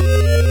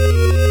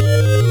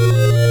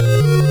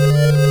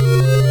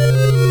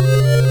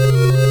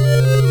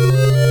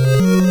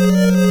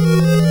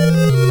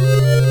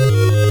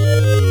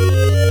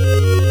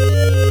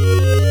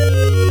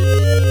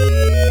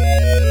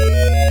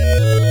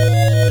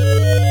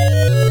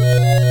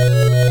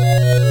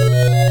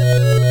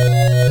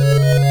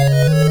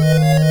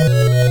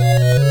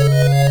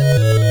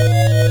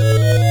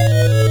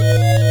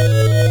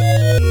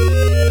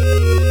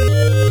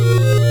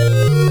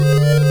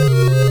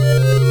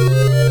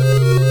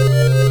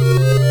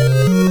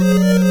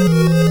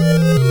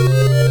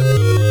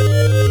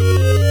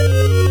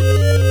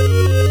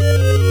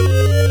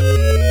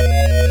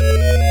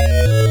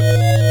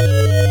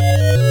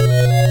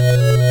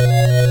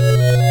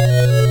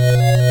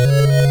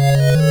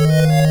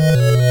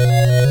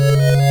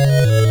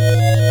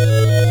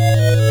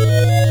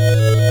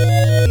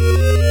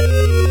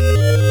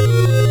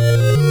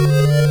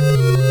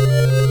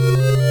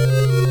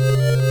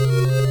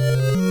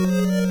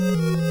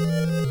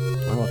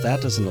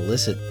 Doesn't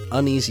elicit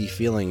uneasy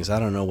feelings, I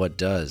don't know what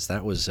does.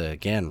 That was,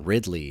 again,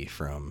 Ridley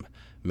from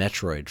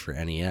Metroid for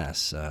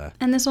NES.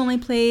 And this only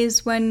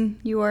plays when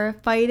you are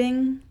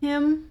fighting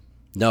him?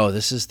 No,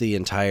 this is the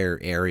entire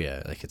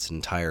area. Like, it's an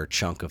entire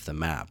chunk of the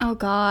map. Oh,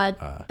 God.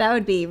 That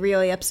would be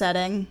really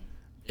upsetting.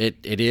 It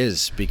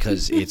is,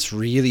 because it's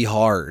really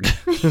hard.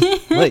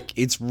 Like,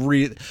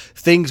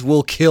 things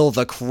will kill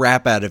the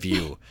crap out of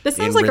you. This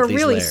sounds like Ridley's a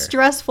really lair.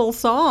 stressful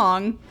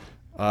song.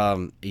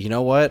 You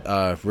know what?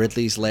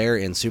 Ridley's lair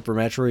in Super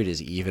Metroid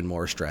is even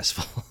more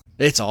stressful.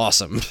 It's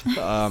awesome.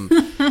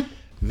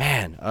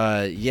 Man,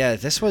 yeah,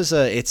 this was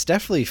it's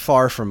definitely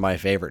far from my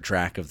favorite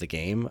track of the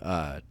game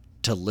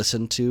to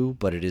listen to,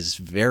 but it is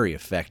very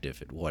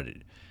effective at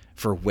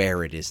for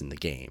where it is in the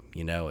game.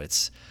 You know,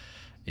 it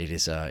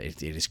is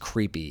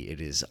creepy,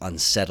 it is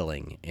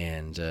unsettling,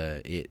 and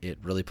it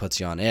really puts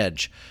you on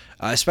edge,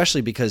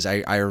 especially because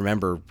I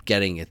remember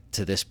getting it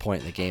to this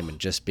point in the game and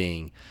just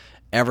being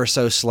ever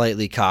so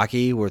slightly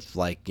cocky with,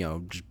 like,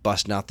 just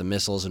busting out the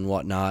missiles and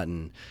whatnot,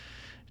 and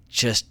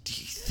just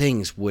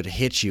things would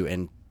hit you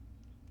and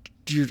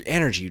your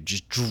energy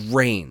just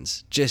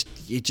drains.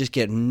 You just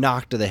get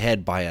knocked to the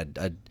head by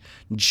a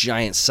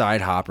giant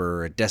side hopper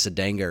or a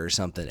Desadenga or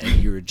something,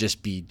 and you would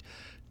just be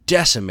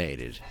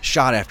decimated,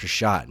 shot after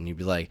shot, and you'd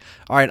be like,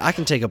 all right, I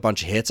can take a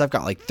bunch of hits. I've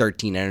got like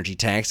 13 energy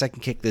tanks. I can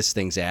kick this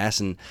thing's ass.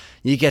 And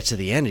you get to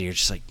the end and you're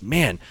just like,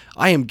 man,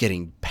 I am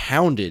getting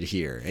pounded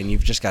here. And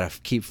you've just got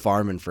to keep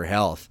farming for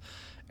health.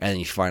 And then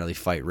you finally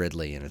fight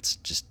Ridley, and it's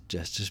just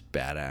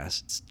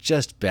badass. It's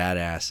just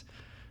badass.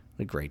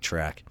 What a great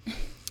track.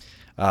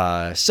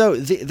 So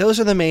those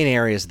are the main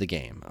areas of the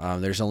game.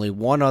 There's only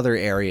one other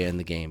area in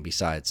the game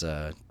besides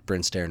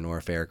Brinstair,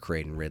 Norfair,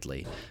 Kraid, and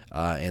Ridley,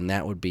 and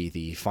that would be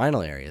the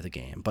final area of the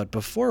game. But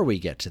before we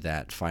get to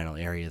that final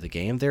area of the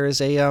game, there is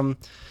a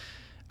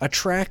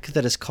track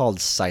that is called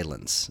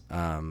Silence,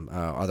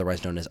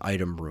 otherwise known as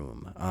Item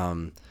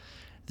Room.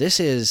 This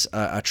is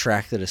a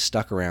track that has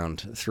stuck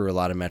around through a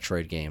lot of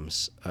Metroid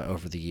games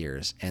over the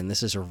years, and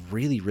this is a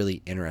really,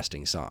 really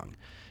interesting song.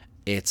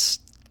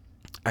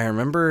 I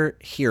remember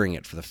hearing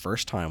it for the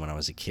first time when I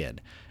was a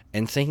kid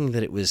and thinking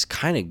that it was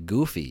kind of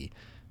goofy,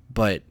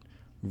 but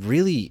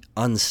really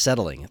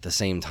unsettling at the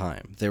same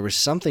time. There was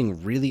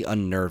something really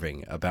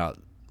unnerving about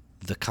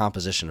the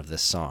composition of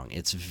this song.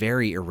 It's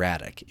very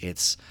erratic.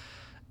 It's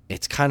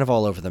kind of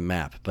all over the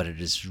map, but it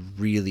is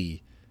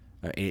really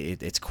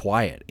it's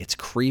quiet. It's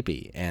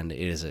creepy, and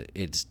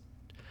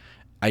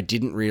I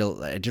didn't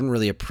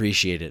really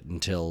appreciate it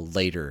until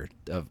later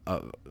of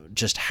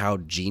just how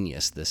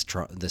genius this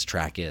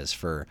track is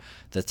for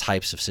the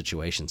types of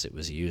situations it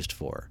was used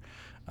for.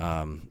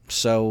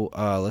 So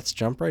let's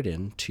jump right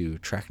into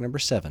track number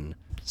 7,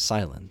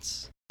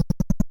 Silence.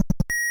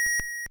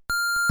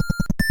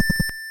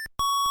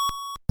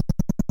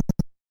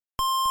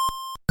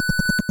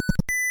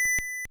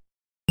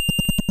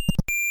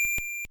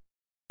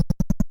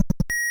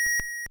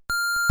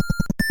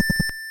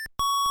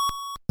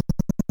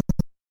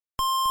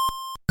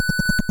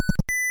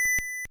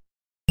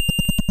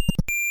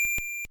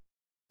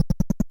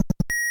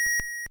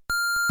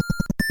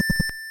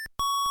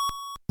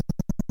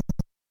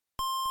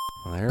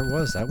 Well, there it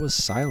was. That was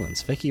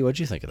Silence. Vicky, what'd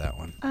you think of that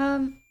one?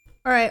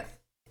 All right.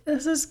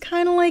 This is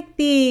kind of like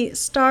the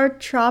Star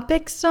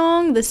Tropics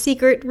song, the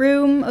secret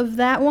room of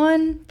that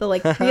one. The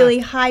like really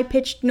high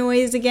pitched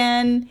noise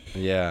again.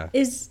 Yeah.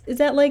 Is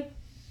that like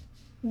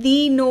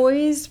the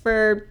noise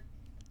for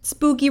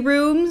spooky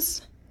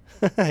rooms?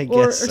 I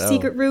guess so. Or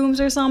secret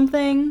rooms or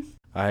something?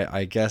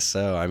 I guess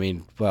so. I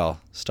mean,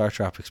 well, Star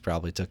Tropics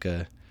probably took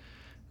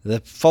the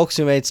folks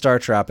who made Star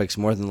Tropics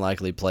more than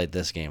likely played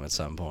this game at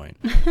some point.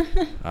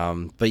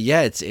 But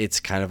yeah, it's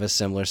kind of a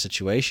similar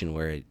situation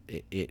where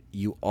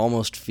you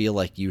almost feel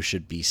like you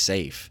should be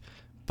safe,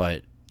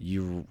 but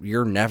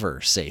you're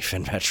never safe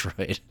in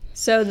Metroid.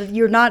 So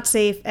you're not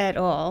safe at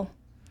all.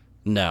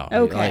 No.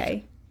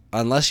 Okay.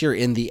 Unless you're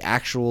in the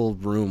actual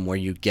room where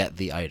you get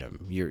the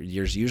item.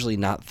 There's usually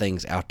not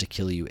things out to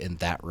kill you in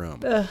that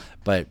room. Ugh.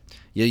 But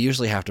you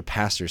usually have to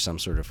pass through some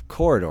sort of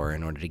corridor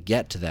in order to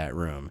get to that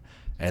room.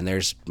 And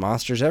there's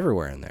monsters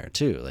everywhere in there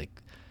too. Like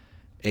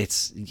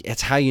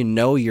it's how you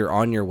know you're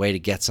on your way to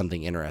get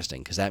something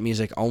interesting, because that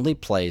music only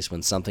plays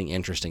when something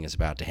interesting is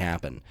about to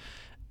happen.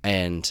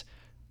 And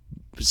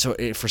so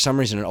for some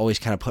reason it always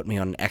kind of put me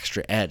on an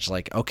extra edge,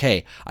 like,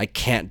 okay, I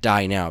can't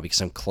die now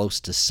because I'm close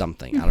to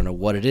something. I don't know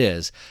what it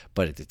is,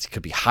 but it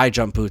could be high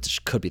jump boots,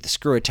 it could be the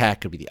screw attack,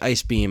 could be the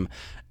ice beam,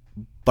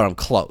 but I'm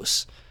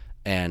close.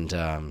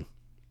 And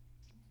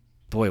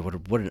boy,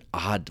 what an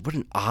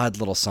odd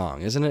little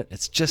song, isn't it?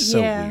 It's just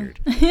so weird.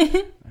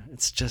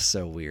 It's just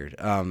so weird.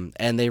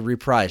 And they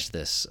reprised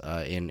this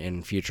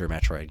in future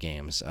Metroid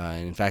games.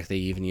 And in fact, they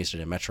even used it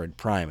in Metroid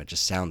Prime. It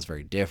just sounds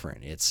very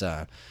different. It's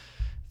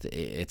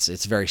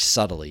very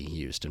subtly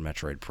used in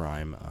Metroid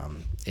Prime.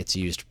 It's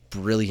used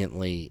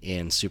brilliantly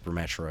in Super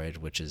Metroid,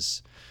 which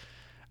is,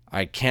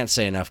 I can't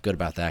say enough good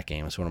about that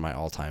game. It's one of my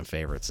all-time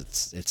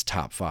favorites. It's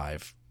top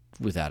 5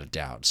 without a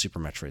doubt. Super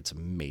Metroid's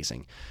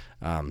amazing.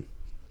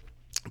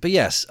 But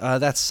yes,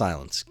 that's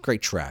Silence.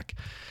 Great track.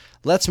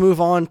 Let's move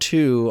on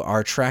to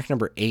our track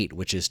number 8,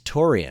 which is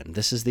Tourian.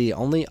 This is the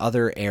only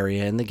other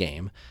area in the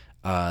game.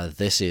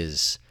 This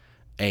is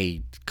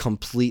a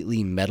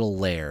completely metal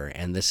lair,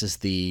 and this is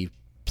the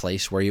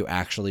place where you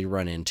actually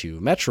run into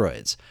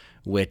Metroids,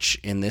 which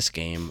in this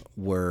game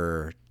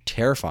were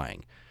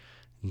terrifying.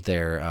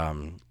 They're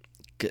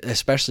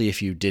especially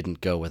if you didn't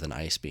go with an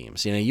ice beam.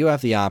 So, you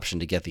have the option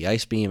to get the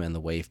ice beam and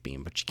the wave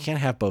beam, but you can't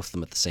have both of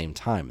them at the same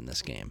time in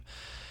this game.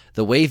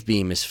 The wave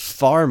beam is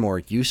far more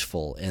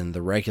useful in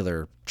the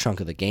regular chunk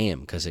of the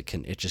game because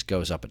it just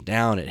goes up and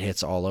down. It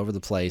hits all over the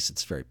place.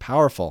 It's very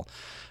powerful.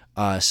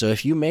 So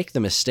if you make the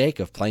mistake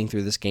of playing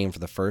through this game for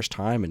the first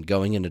time and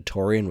going into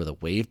Tourian with a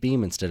wave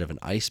beam instead of an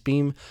ice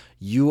beam,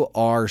 you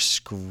are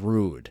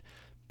screwed,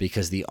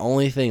 because the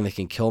only thing that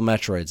can kill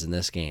Metroids in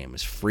this game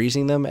is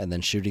freezing them and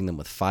then shooting them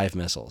with 5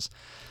 missiles.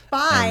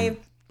 5?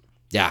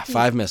 Yeah,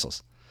 5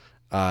 missiles.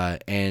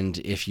 And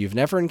if you've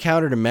never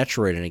encountered a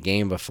Metroid in a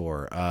game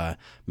before,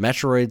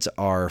 Metroids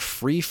are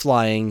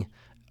free-flying,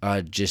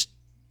 just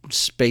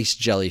space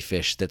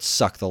jellyfish that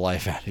suck the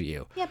life out of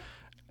you. Yep.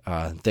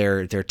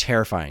 They're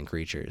terrifying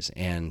creatures,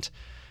 and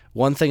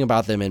one thing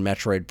about them in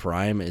Metroid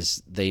Prime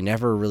is they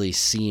never really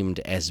seemed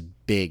as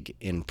big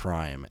in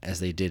Prime as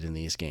they did in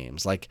these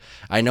games. Like,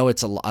 I know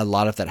it's a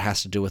lot of that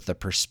has to do with the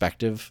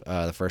perspective,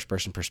 the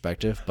first-person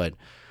perspective, but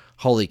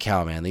holy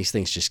cow, man, these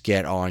things just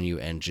get on you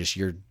and just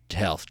your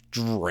health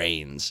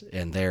drains,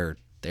 and they're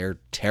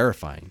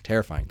terrifying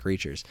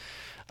creatures.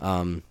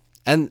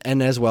 And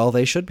as well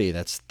they should be.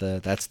 That's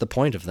the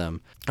point of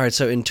them. All right,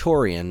 so in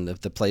Tourian,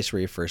 the place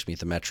where you first meet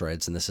the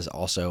Metroids, and this is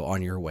also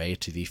on your way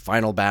to the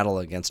final battle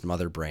against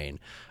Mother Brain.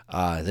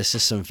 This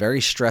is some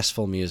very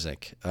stressful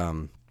music.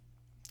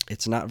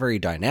 It's not very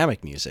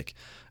dynamic music.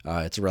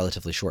 It's a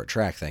relatively short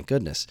track, thank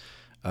goodness.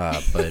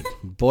 But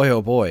boy,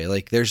 oh boy,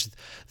 like there's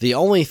the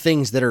only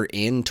things that are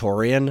in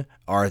Tourian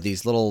are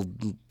these little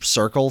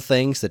circle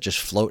things that just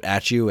float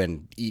at you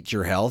and eat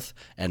your health,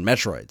 and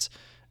Metroids.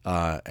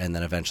 And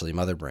then eventually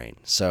Mother Brain.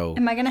 So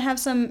am I gonna have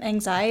some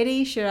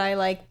anxiety? Should I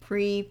like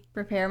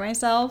prepare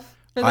myself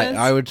for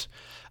this?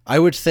 I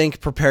would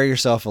think prepare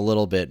yourself a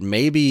little bit.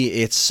 Maybe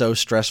it's so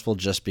stressful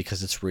just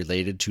because it's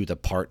related to the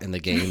part in the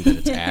game that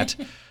it's at.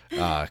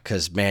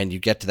 Because man, you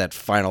get to that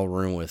final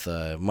room with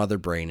Mother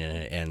Brain in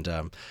it,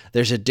 and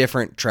there's a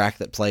different track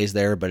that plays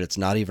there, but it's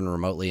not even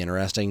remotely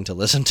interesting to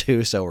listen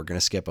to. So we're gonna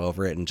skip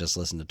over it and just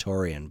listen to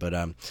Tourian.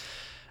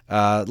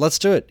 But let's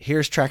do it.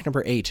 Here's track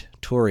number 8,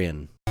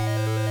 Tourian.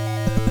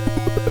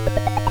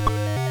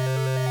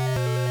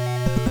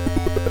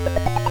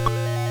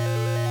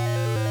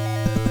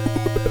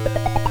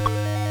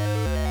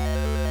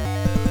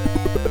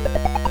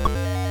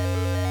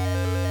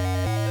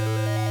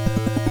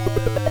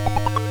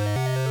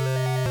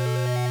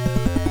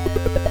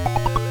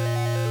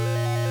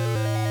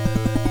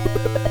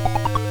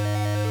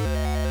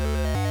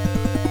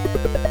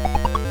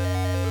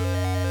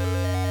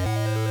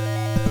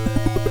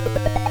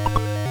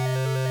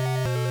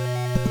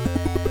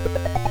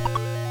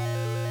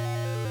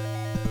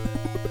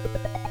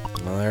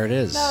 Well, there it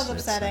is. That was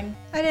upsetting.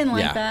 I didn't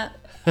like that.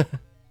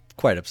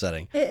 Quite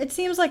upsetting. It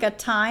seems like a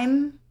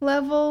time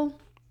level.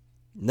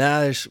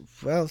 There's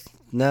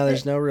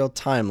no real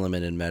time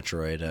limit in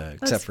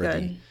Metroid, except for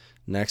the good.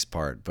 next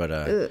part. But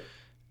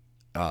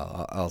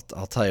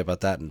I'll tell you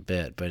about that in a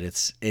bit. But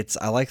it's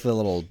I like the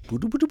little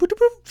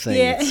thing.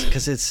 Yeah.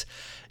 Because it's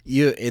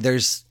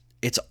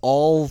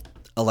all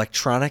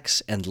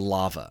electronics and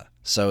lava.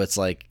 So it's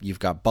like you've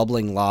got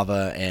bubbling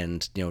lava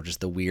and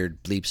just the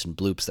weird bleeps and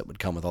bloops that would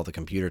come with all the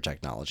computer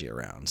technology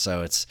around.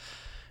 So it's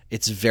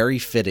very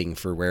fitting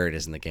for where it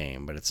is in the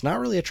game, but it's not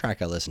really a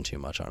track I listen to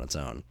much on its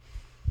own.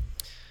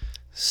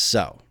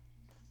 So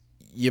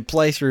you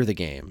play through the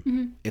game.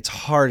 Mm-hmm. It's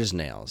hard as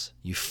nails.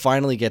 You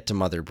finally get to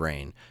Mother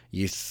Brain.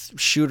 You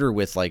shoot her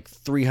with like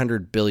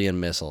 300 billion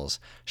missiles.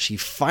 She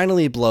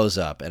finally blows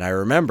up. And I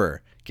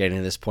remember getting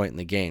to this point in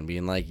the game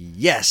being like,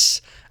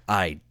 yes,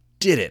 I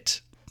did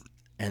it.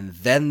 And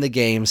then the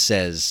game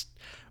says,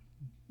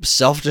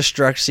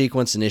 self-destruct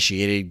sequence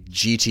initiated,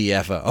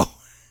 GTFO.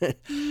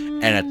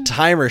 And a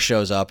timer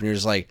shows up and you're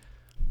just like,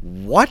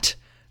 what?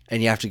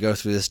 And you have to go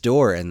through this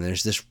door and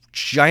there's this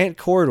giant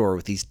corridor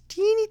with these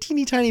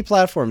teeny tiny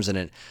platforms in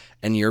it.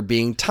 And you're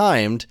being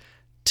timed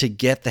to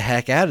get the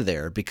heck out of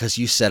there because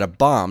you set a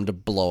bomb to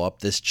blow up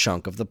this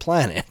chunk of the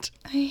planet.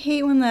 I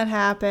hate when that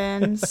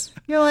happens.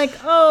 You're like,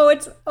 oh,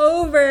 it's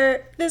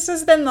over. This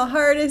has been the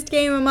hardest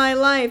game of my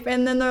life.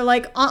 And then they're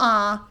like,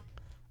 one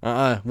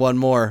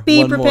more. Be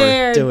one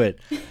prepared. More. Do it.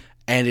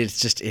 And it's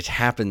just, it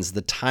happens.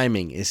 The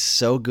timing is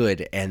so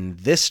good. And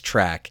this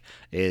track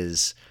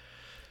is...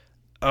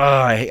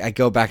 I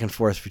go back and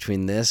forth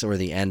between this or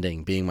the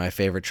ending being my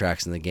favorite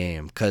tracks in the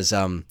game. Because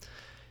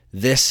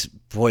this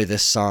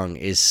song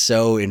is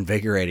so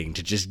invigorating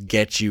to just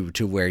get you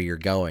to where you're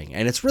going.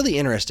 And it's really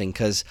interesting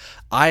because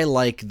I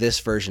like this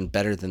version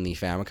better than the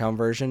Famicom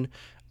version.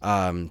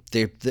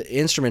 The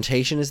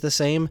instrumentation is the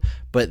same,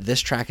 but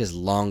this track is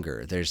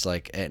longer. There's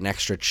like an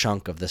extra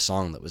chunk of the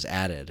song that was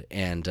added.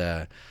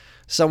 And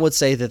some would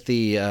say that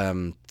the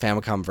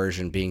Famicom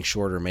version being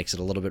shorter makes it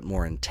a little bit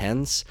more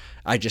intense.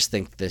 I just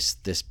think this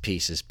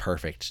piece is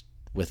perfect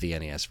with the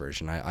NES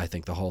version. I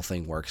think the whole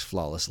thing works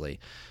flawlessly.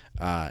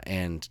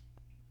 And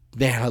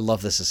man, I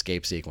love this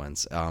escape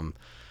sequence.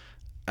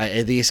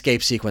 The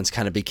escape sequence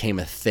kind of became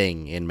a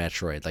thing in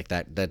Metroid. Like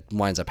that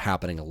winds up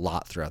happening a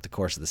lot throughout the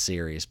course of the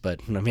series.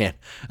 But man,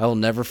 I will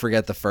never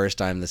forget the first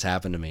time this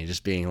happened to me.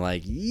 Just being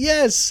like,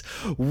 yes,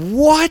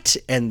 what?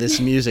 And this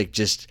music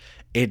just...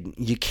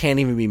 you can't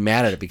even be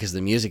mad at it because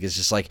the music is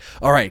just like,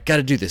 all right,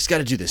 gotta do this,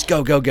 go.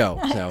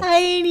 So, I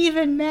ain't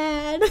even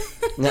mad.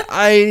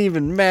 I ain't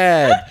even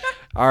mad.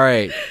 All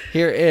right,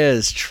 here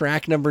is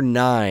track number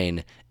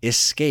 9,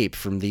 Escape,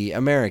 from the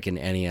American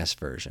NES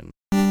version.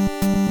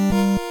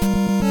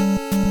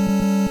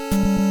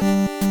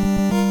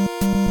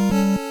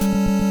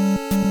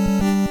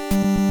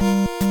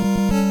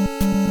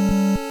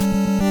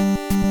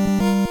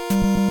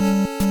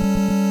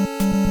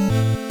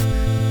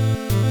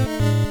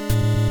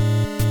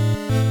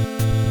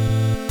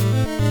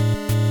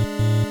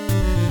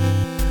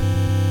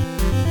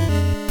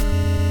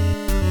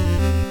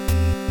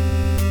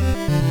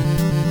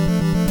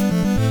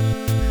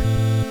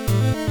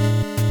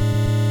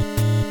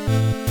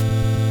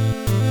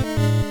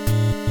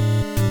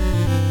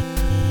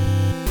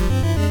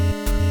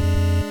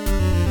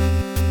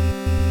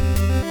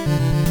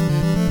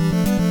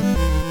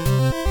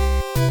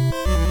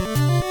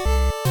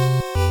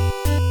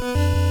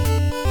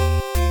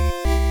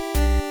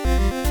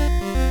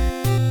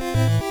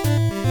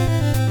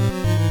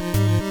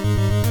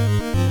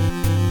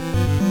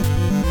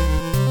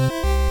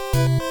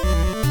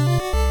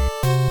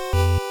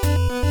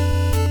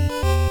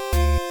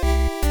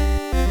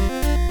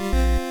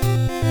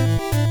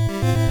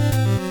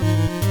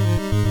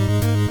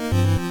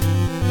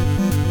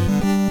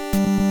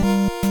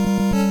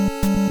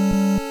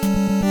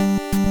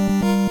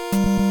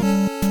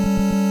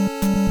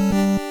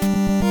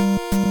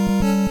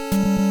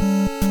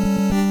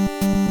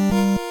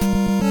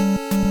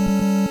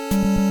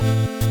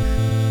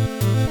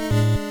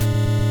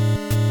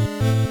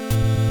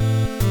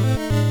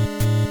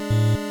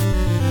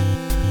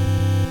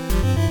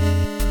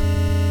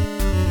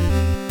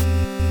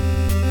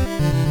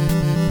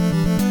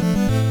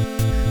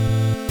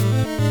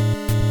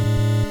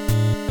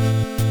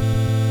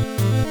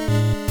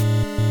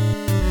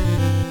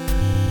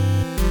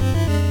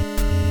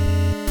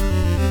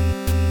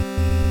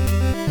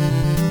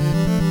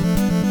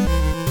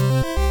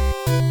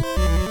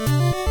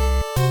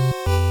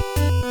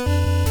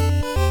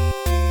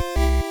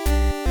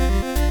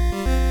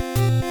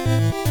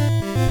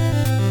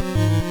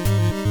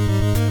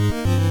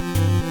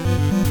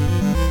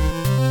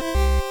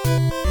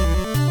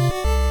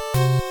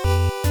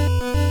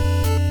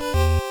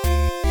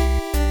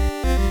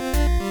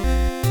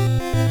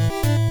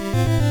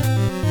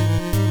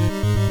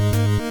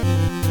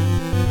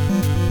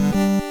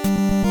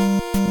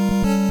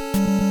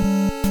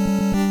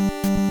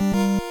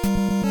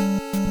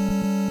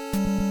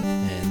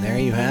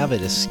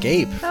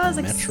 Escape. That was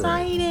from Metroid.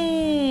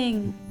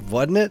 exciting.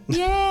 Wasn't it?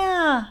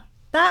 Yeah.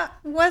 That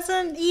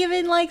wasn't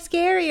even like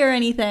scary or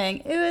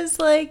anything. It was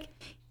like,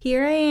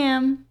 here I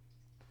am.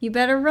 You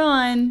better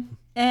run.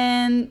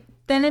 And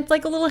then it's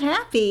like a little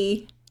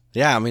happy.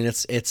 Yeah, I mean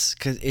it's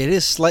cause it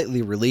is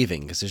slightly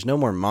relieving because there's no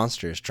more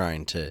monsters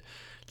trying to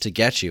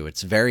get you.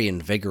 It's very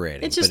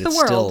invigorating. It's just but the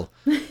it's world.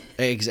 Still,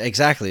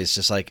 exactly. It's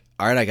just like,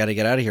 all right, I got to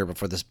get out of here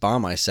before this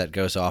bomb I set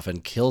goes off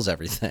and kills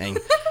everything.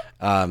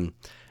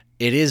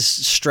 It is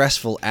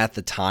stressful at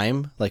the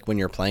time, like when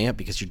you're playing it,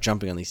 because you're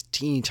jumping on these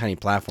teeny tiny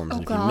platforms,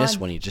 and if you miss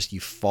one, you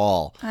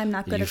fall. I'm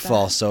not good you at that.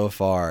 fall so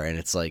far, and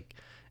it's like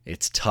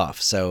it's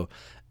tough. So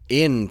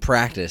in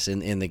practice,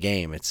 in the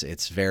game, it's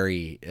a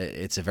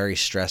very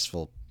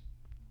stressful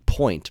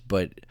point,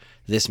 but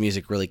this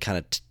music really kind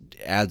of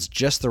adds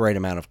just the right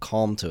amount of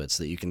calm to it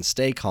so that you can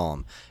stay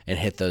calm and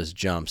hit those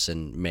jumps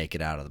and make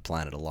it out of the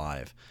planet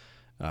alive.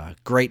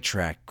 Great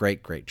track,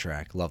 great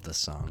track. Love this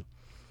song.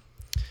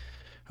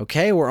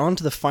 Okay, we're on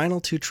to the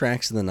final two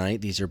tracks of the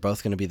night. These are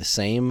both going to be the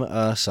same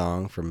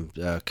song from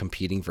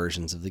competing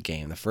versions of the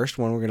game. The first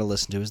one we're going to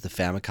listen to is the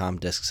Famicom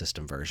Disk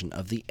System version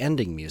of the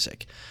ending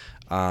music.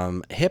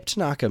 Hip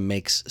Tanaka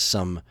makes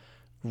some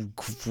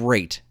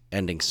great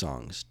ending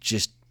songs,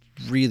 just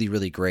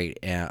really great.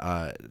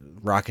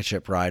 Rocket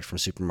Ship Ride from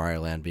Super Mario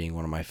Land being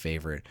one of my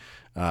favorite.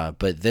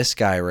 But this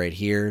guy right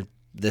here,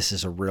 this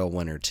is a real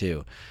winner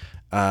too.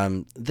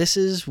 This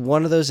is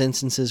one of those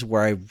instances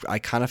where I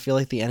kind of feel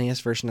like the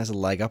NES version has a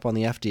leg up on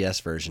the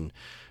FDS version.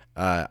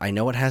 I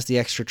know it has the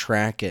extra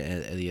track,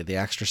 the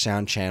extra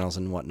sound channels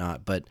and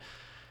whatnot,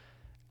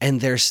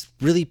 and there's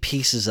really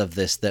pieces of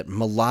this that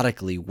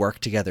melodically work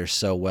together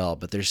so well,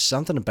 but there's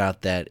something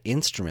about that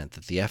instrument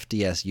that the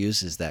FDS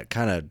uses, that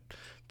kind of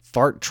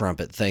fart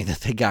trumpet thing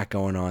that they got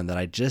going on, that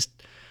I just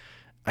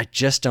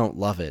don't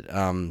love it.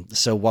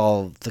 So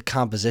while the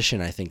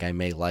composition I think I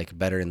may like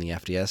better in the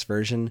FDS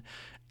version,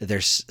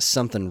 there's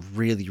something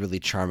really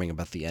charming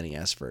about the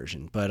NES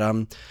version.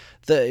 But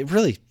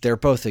they're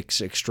both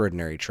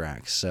extraordinary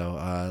tracks.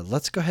 So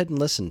let's go ahead and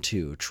listen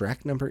to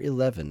track number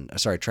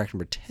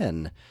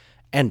 10,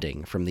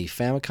 Ending, from the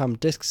Famicom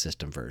Disk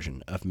System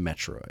version of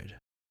Metroid.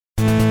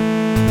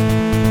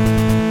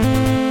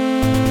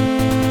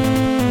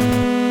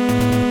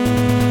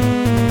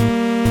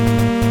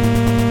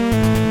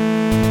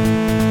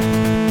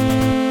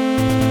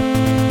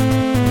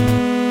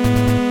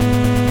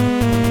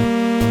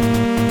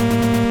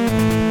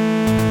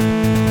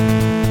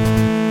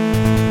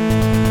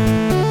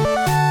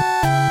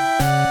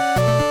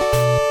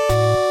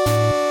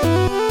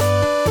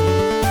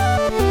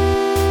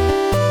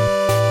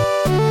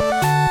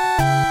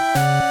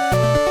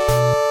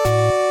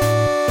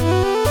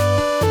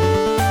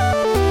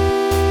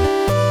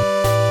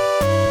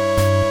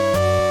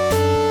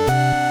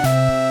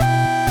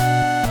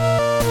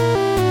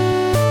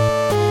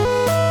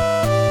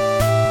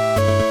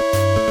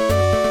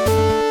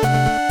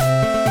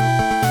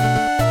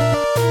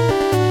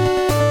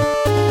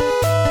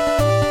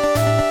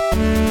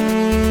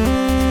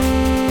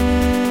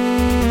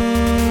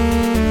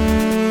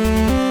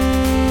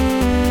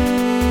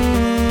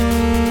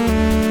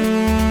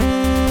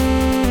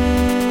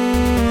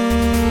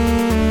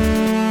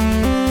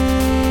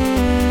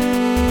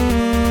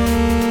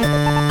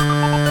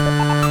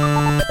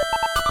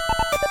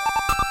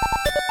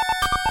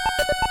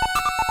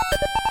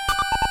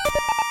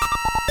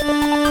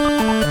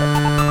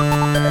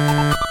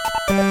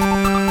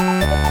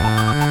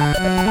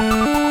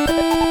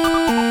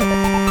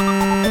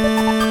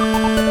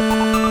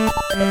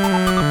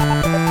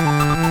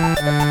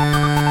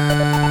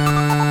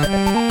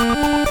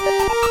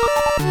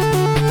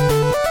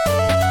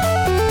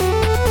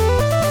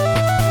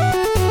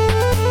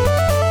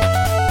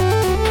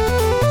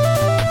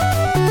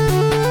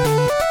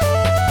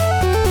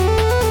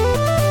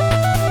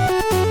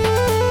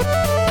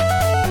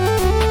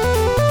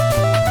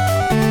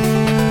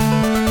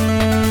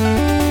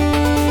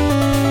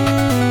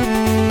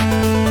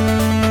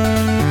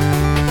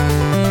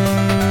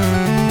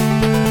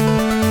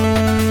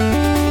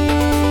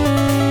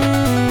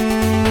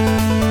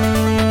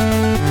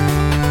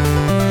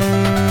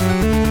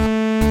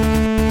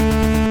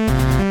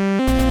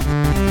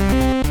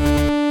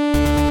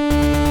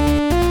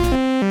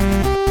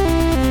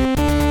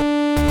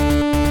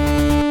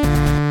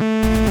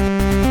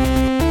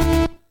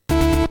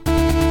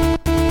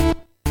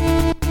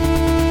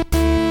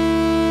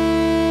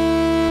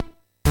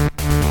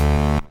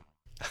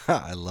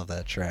 I love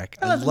that track.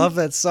 I love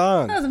that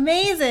song. That was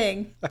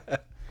amazing. Oh,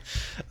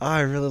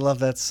 I really love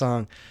that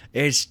song.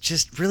 It's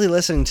just really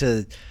listening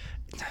to.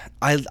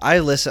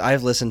 I've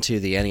listened to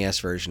the NES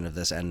version of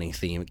this ending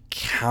theme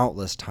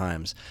countless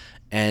times,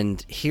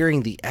 and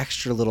hearing the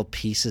extra little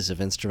pieces of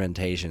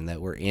instrumentation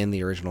that were in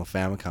the original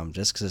Famicom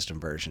Disk System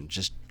version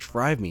just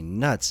drive me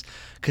nuts,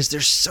 because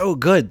they're so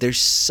good. They're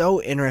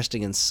so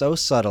interesting and so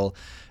subtle.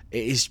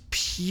 It is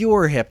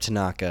pure Hip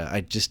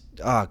Tanaka.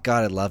 Oh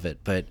God, I love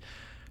it. But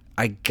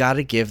I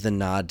gotta give the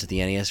nod to the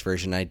NES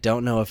version. I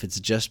don't know if it's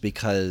just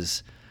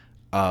because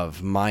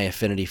of my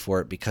affinity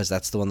for it because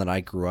that's the one that I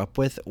grew up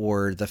with,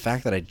 or the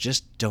fact that I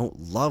just don't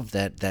love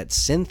that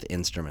synth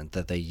instrument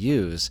that they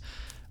use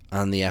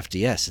on the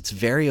FDS. It's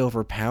very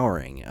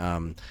overpowering.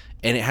 And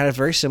it had a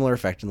very similar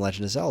effect in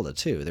Legend of Zelda,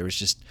 too. There was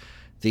just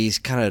these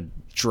kind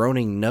of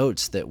droning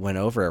notes that went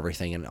over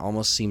everything and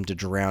almost seemed to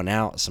drown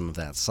out some of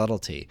that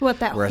subtlety. What,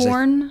 that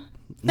horn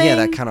thing? Yeah,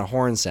 that kind of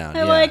horn sound.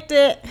 I liked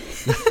it.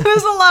 It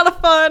was a lot of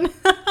fun.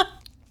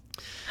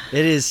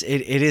 It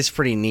is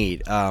pretty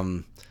neat.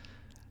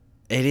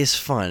 It is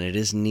fun. It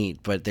is neat,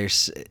 but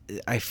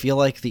I feel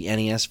like the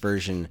NES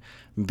version,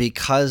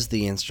 because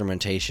the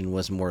instrumentation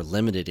was more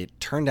limited, it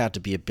turned out to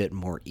be a bit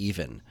more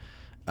even.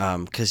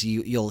 Because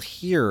you'll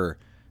hear,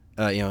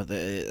 a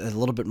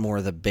little bit more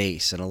of the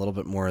bass and a little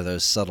bit more of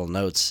those subtle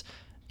notes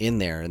in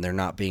there, and they're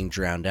not being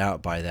drowned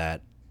out by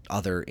that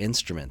other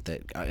instrument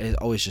that it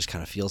always just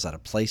kind of feels out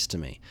of place to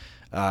me.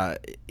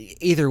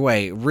 Either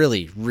way,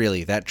 really,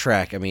 really, that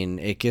track, I mean,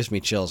 it gives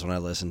me chills when I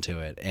listen to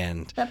it.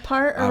 And that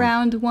part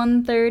around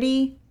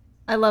 1:30,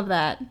 I love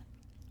that.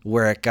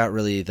 Where it got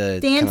really the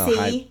dancey. Kind of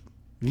high,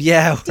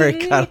 yeah, where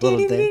it got a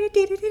little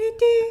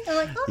dance. I'm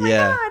like, oh my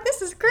God,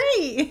 this is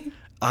great.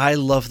 I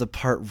love the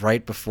part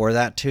right before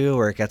that too,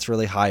 where it gets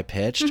really high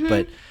pitched,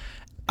 but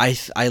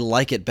I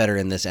like it better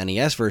in this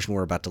NES version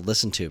we're about to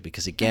listen to,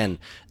 because again,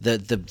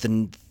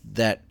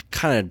 that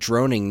kind of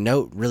droning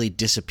note really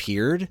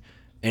disappeared,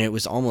 and it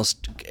was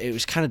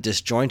kind of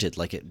disjointed,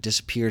 like it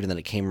disappeared and then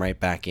it came right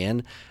back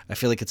in. I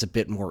feel like it's a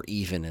bit more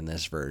even in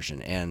this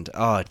version, and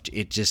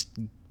it just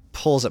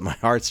pulls at my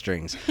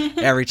heartstrings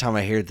every time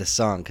I hear this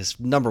song, because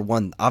number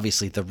one,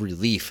 obviously the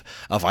relief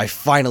of I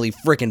finally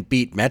freaking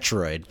beat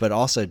Metroid, but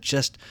also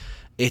just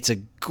it's a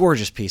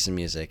gorgeous piece of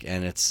music,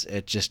 and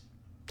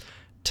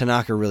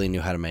Tanaka really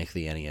knew how to make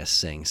the NES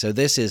sing. So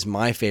this is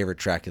my favorite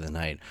track of the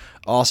night,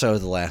 also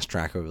the last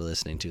track we'll be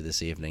listening to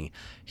this evening.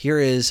 Here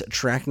is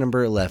track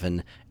number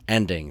 11,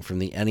 Ending, from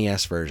the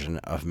NES version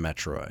of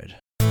Metroid.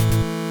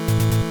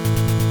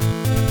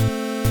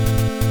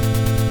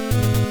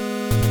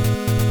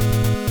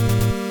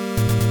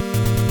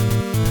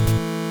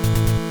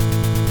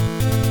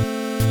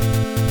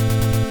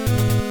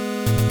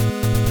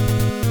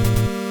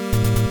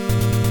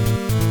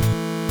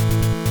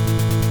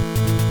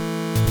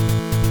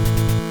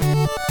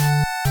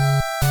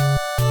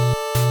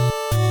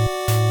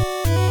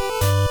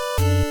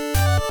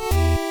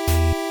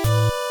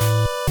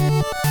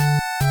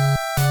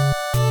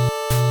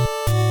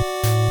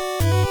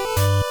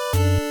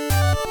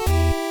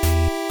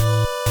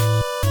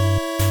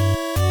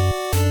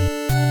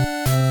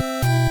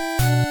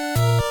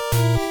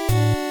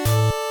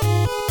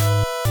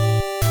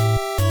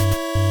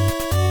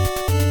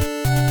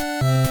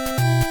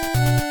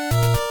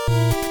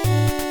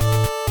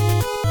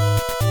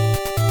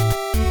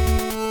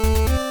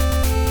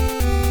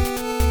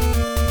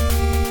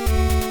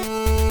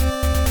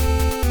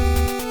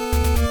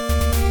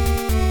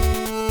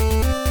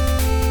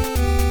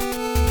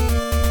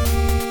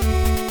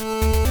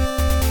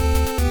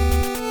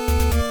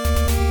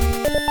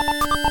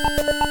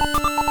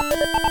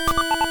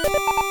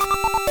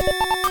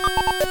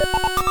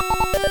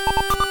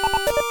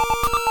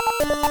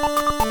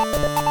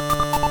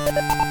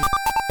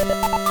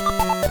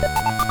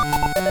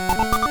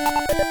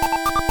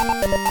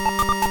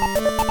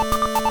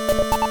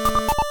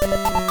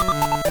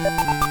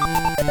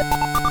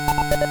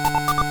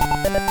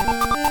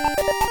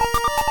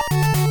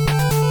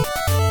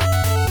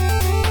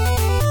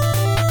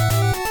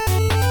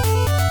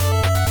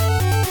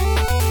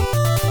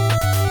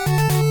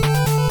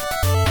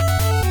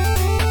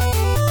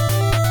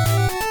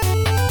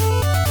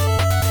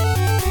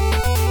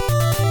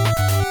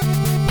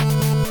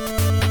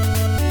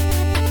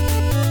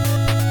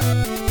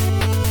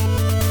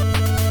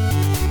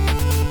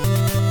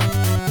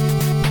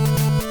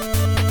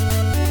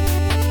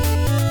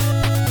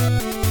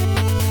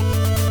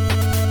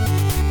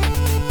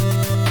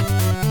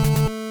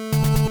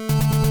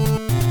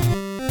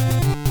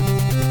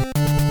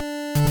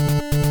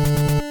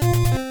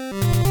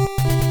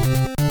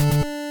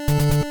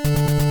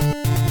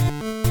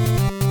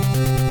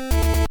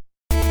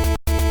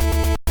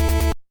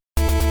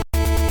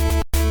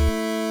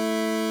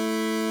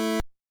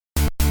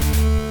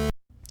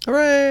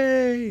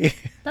 Hooray!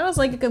 That was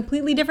like a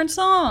completely different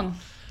song.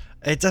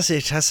 It does.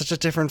 It has such a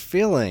different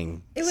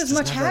feeling. It was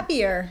much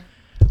happier.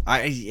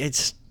 I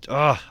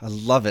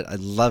love it. I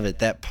love it.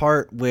 That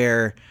part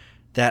where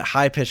that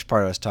high pitched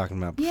part I was talking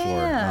about before.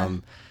 Yeah.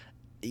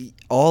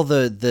 All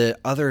the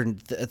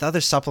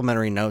other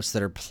supplementary notes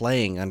that are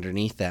playing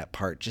underneath that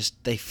part,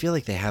 just they feel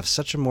like they have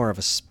such a more of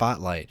a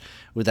spotlight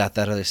without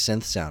that other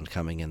synth sound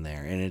coming in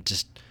there, and it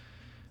just.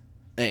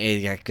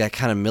 That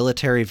kind of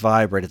military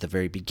vibe right at the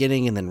very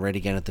beginning, and then right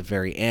again at the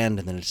very end,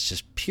 and then it's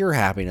just pure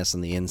happiness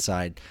on the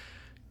inside.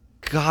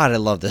 God, I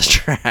love this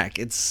track.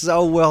 It's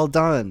so well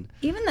done.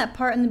 Even that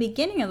part in the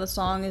beginning of the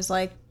song is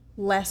like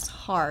less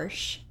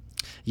harsh.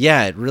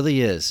 Yeah, it really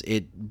is.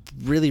 It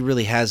really,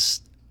 really has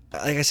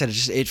like I said,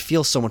 it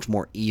feels so much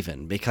more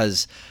even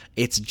because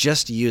it's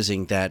just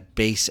using that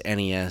base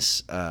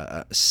NES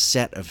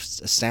set of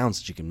sounds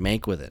that you can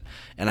make with it.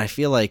 And I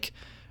feel like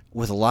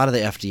with a lot of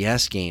the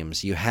FDS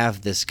games, you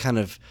have this kind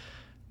of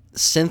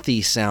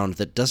synthy sound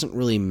that doesn't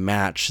really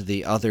match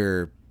the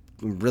other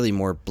really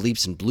more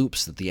bleeps and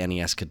bloops that the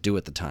NES could do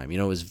at the time. You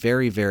know, it was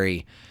very,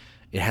 very...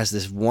 It has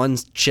this one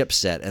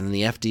chipset, and then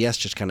the FDS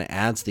just kind of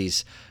adds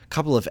these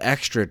couple of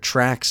extra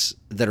tracks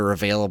that are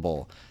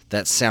available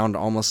that sound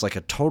almost like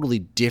a totally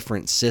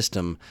different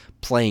system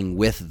playing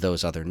with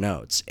those other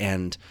notes.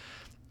 And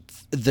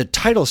the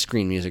title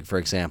screen music, for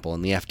example,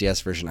 in the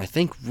FDS version, I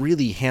think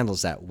really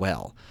handles that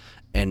well.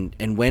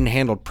 And when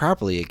handled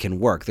properly, it can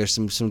work. There's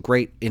some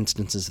great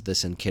instances of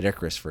this in Kid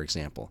Icarus, for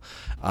example.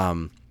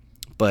 But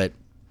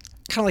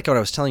kind of like what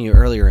I was telling you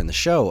earlier in the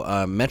show,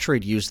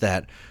 Metroid used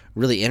that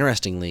really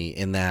interestingly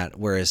in that,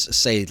 whereas,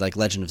 say, like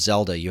Legend of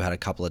Zelda, you had a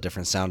couple of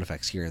different sound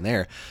effects here and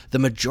there, the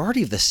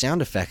majority of the sound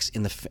effects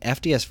in the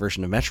FDS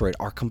version of Metroid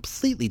are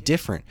completely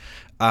different.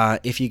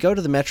 If you go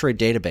to the Metroid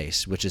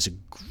database, which is a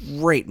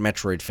great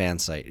Metroid fan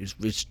site,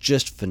 it's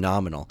just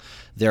phenomenal.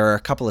 There are a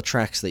couple of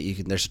tracks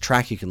that there's a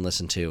track you can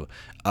listen to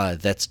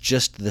that's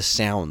just the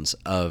sounds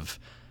of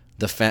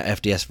the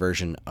FDS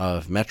version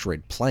of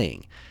Metroid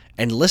playing.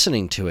 And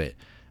listening to it,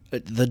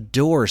 the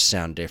doors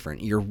sound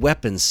different. Your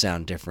weapons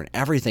sound different.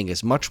 Everything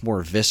is much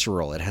more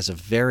visceral. It has a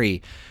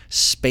very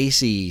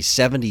spacey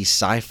 70s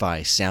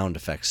sci-fi sound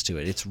effects to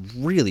it. It's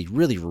really,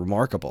 really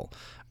remarkable.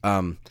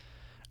 And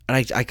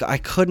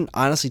I couldn't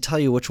honestly tell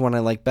you which one I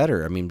like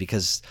better. I mean,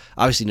 because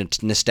obviously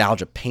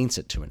nostalgia paints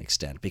it to an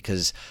extent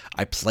because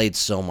I played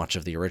so much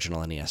of the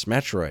original NES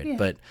Metroid. Yeah.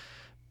 But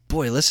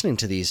boy, listening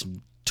to these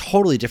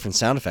totally different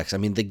sound effects. I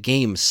mean, the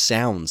game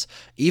sounds,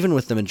 even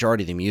with the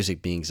majority of the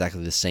music being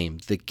exactly the same,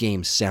 the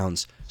game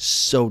sounds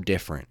so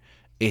different.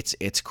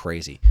 It's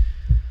crazy.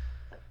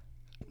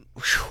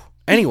 Whew.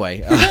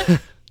 Anyway,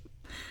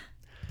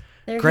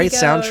 great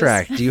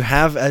soundtrack. Do you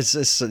have it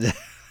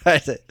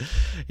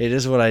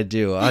is what I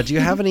do. Do you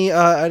have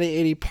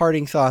any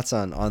parting thoughts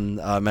on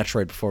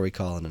Metroid before we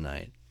call it a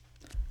night?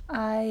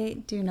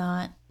 I do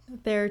not.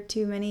 There are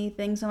too many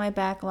things on my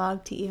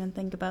backlog to even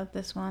think about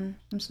this one.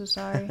 I'm so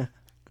sorry.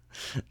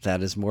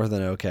 That is more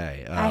than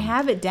okay. I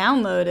have it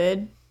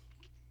downloaded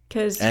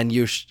and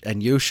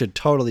you should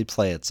totally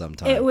play it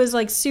sometime. It was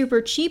like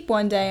super cheap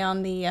one day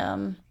on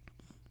the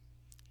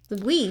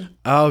Wii.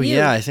 Oh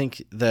yeah, I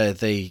think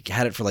they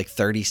had it for like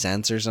 30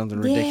 cents or something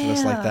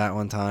ridiculous like that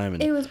one time.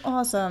 And it was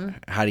awesome.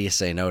 How do you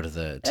say no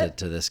to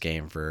to this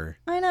game for?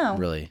 I know.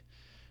 Really,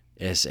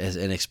 as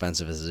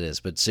inexpensive as it is,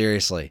 but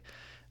seriously,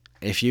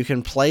 if you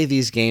can play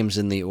these games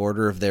in the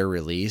order of their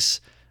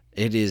release,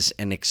 it is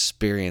an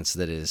experience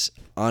that is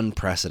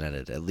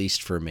unprecedented, at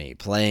least for me.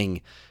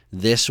 Playing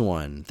this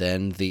one,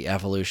 then the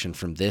evolution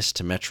from this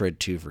to Metroid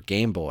 2 for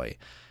Game Boy,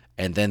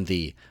 and then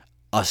the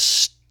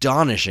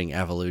astonishing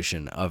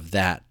evolution of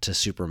that to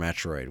Super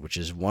Metroid, which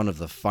is one of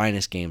the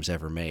finest games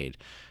ever made.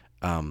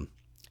 And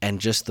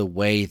just the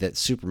way that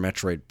Super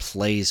Metroid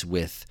plays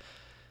with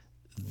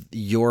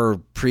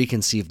your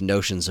preconceived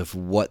notions of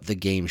what the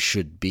game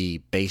should be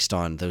based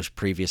on those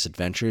previous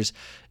adventures,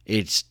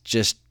 it's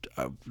just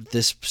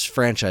this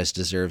franchise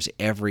deserves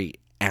every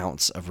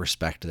ounce of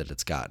respect that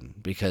it's gotten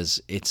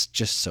because it's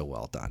just so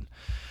well done.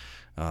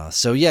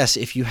 So yes,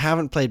 if you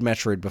haven't played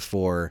Metroid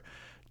before,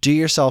 do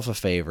yourself a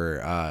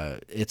favor.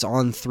 It's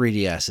on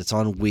 3DS, it's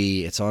on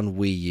Wii, it's on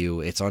Wii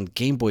U, it's on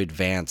Game Boy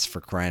Advance, for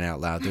crying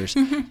out loud. There's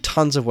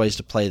tons of ways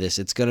to play this.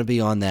 It's going to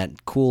be on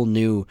that cool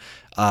new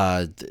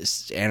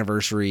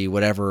anniversary,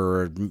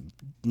 whatever,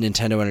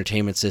 Nintendo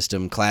Entertainment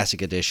System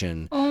Classic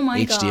Edition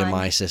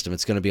HDMI system.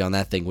 It's going to be on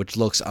that thing, which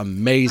looks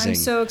amazing. I'm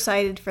so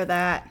excited for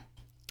that.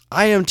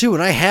 I am too,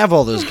 and I have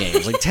all those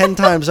games like 10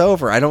 times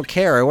over. I don't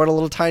care. I want a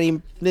little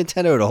tiny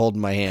Nintendo to hold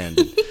in my hand.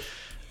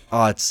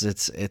 Oh,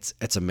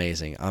 it's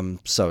amazing. I'm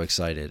so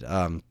excited.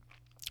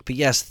 But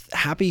yes,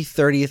 happy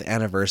 30th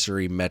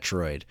anniversary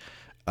Metroid.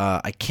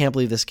 I can't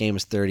believe this game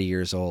is 30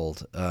 years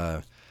old.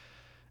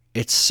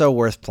 It's so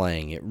worth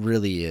playing. It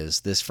really is.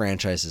 This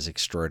franchise is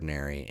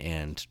extraordinary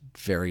and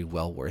very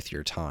well worth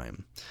your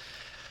time.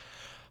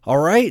 All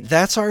right,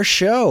 that's our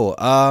show.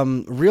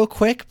 Real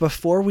quick,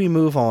 before we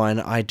move on,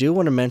 I do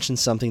want to mention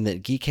something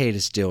that Geekade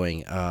is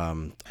doing.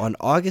 On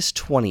August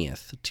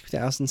 20th,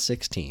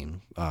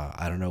 2016,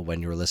 I don't know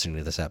when you were listening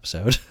to this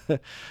episode,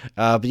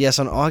 but yes,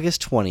 on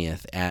August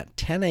 20th at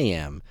 10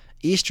 a.m.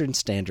 Eastern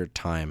Standard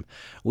Time,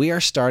 we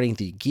are starting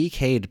the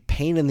Geekade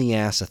Pain in the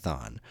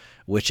Ass-a-thon,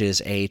 which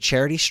is a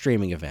charity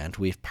streaming event.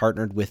 We've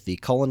partnered with the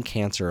Colon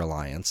Cancer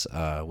Alliance,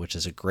 which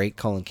is a great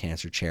colon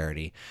cancer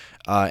charity,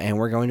 and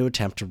we're going to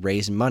attempt to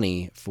raise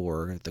money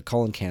for the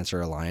Colon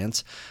Cancer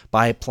Alliance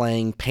by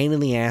playing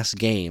pain-in-the-ass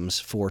games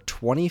for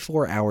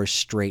 24 hours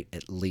straight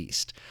at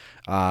least.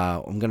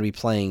 I'm going to be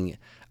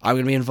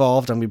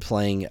involved. I'm going to be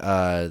playing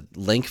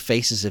Link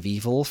Faces of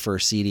Evil for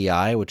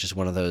CDI, which is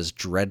one of those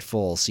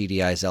dreadful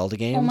CDI Zelda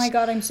games. Oh my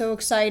god, I'm so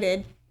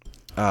excited.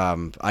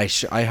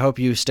 I hope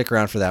you stick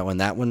around for that one.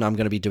 That one I'm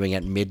going to be doing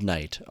at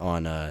midnight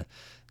on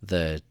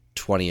the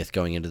 20th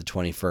going into the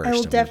 21st. I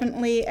will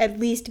definitely at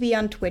least be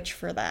on Twitch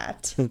for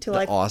that to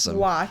like Awesome.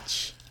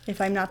 watch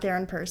if I'm not there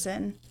in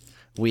person.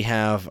 We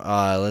have,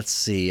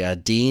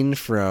 Dean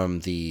from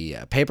the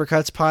Paper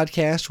Cuts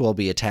podcast will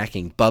be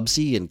attacking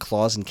Bubsy in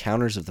Claws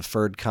Encounters of the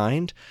Furred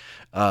Kind.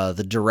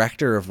 The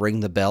director of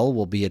Ring the Bell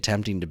will be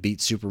attempting to beat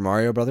Super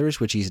Mario Brothers,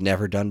 which he's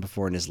never done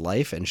before in his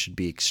life and should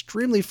be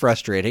extremely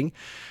frustrating.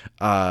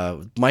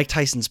 Mike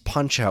Tyson's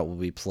Punch-Out will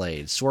be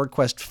played. Sword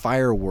Quest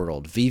Fire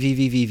World,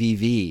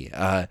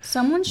 VVVVVV.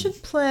 Someone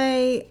should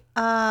play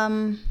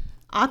Octodad.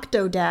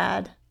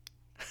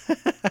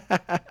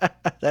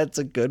 That's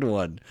a good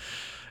one.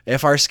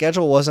 If our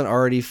schedule wasn't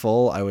already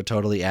full, I would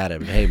totally add it.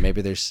 But hey,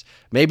 maybe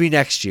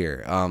next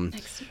year.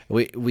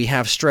 We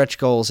have stretch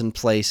goals in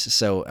place.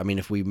 So I mean,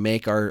 if we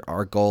make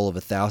our goal of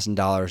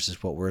 $1,000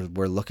 is what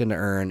we're looking to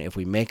earn. If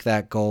we make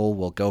that goal,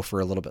 we'll go for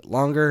a little bit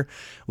longer.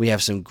 We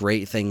have some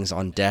great things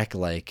on deck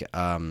like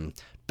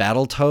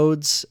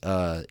Battletoads,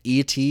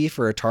 E.T.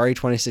 for Atari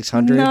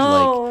 2600.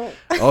 No.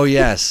 Oh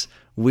yes.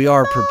 We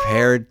are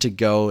prepared to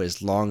go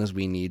as long as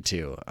we need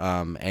to,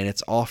 and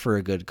it's all for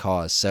a good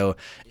cause. So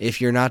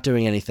if you're not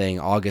doing anything,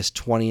 August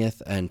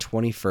 20th and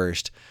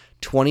 21st,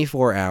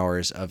 24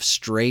 hours of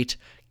straight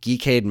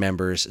Geekade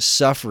members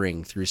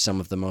suffering through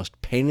some of the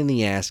most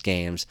pain-in-the-ass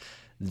games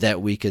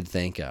that we could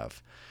think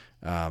of.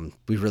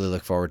 We really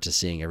look forward to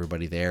seeing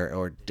everybody there.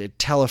 Or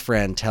tell a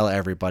friend, tell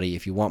everybody.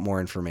 If you want more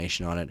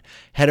information on it,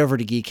 head over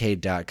to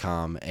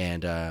geekade.com,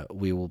 and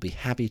we will be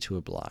happy to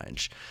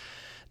oblige.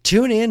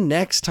 Tune in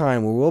next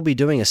time where we'll be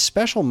doing a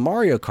special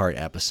Mario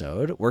Kart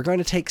episode. We're going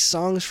to take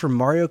songs from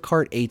Mario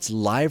Kart 8's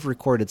live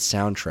recorded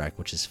soundtrack,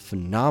 which is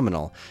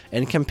phenomenal,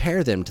 and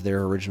compare them to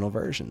their original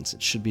versions.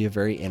 It should be a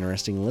very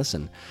interesting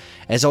listen.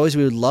 As always,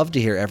 we would love to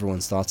hear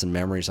everyone's thoughts and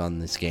memories on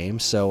this game,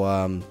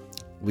 so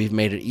we've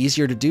made it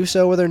easier to do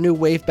so with our new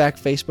Waveback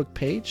Facebook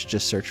page.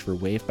 Just search for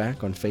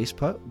Waveback on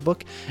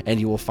Facebook, and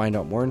you will find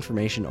out more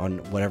information on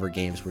whatever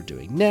games we're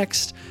doing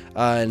next,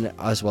 and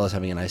as well as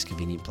having a nice,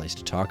 convenient place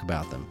to talk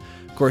about them.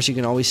 Of course, you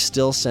can always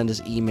still send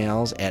us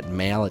emails at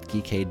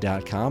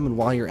mail@geekade.com, and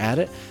while you're at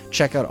it,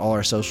 check out all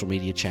our social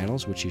media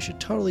channels, which you should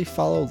totally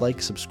follow,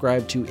 like,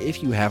 subscribe to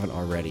if you haven't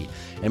already.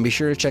 And be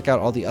sure to check out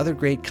all the other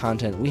great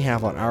content we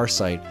have on our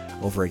site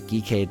over at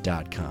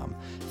geekade.com.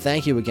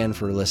 Thank you again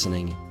for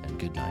listening, and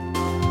good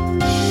night.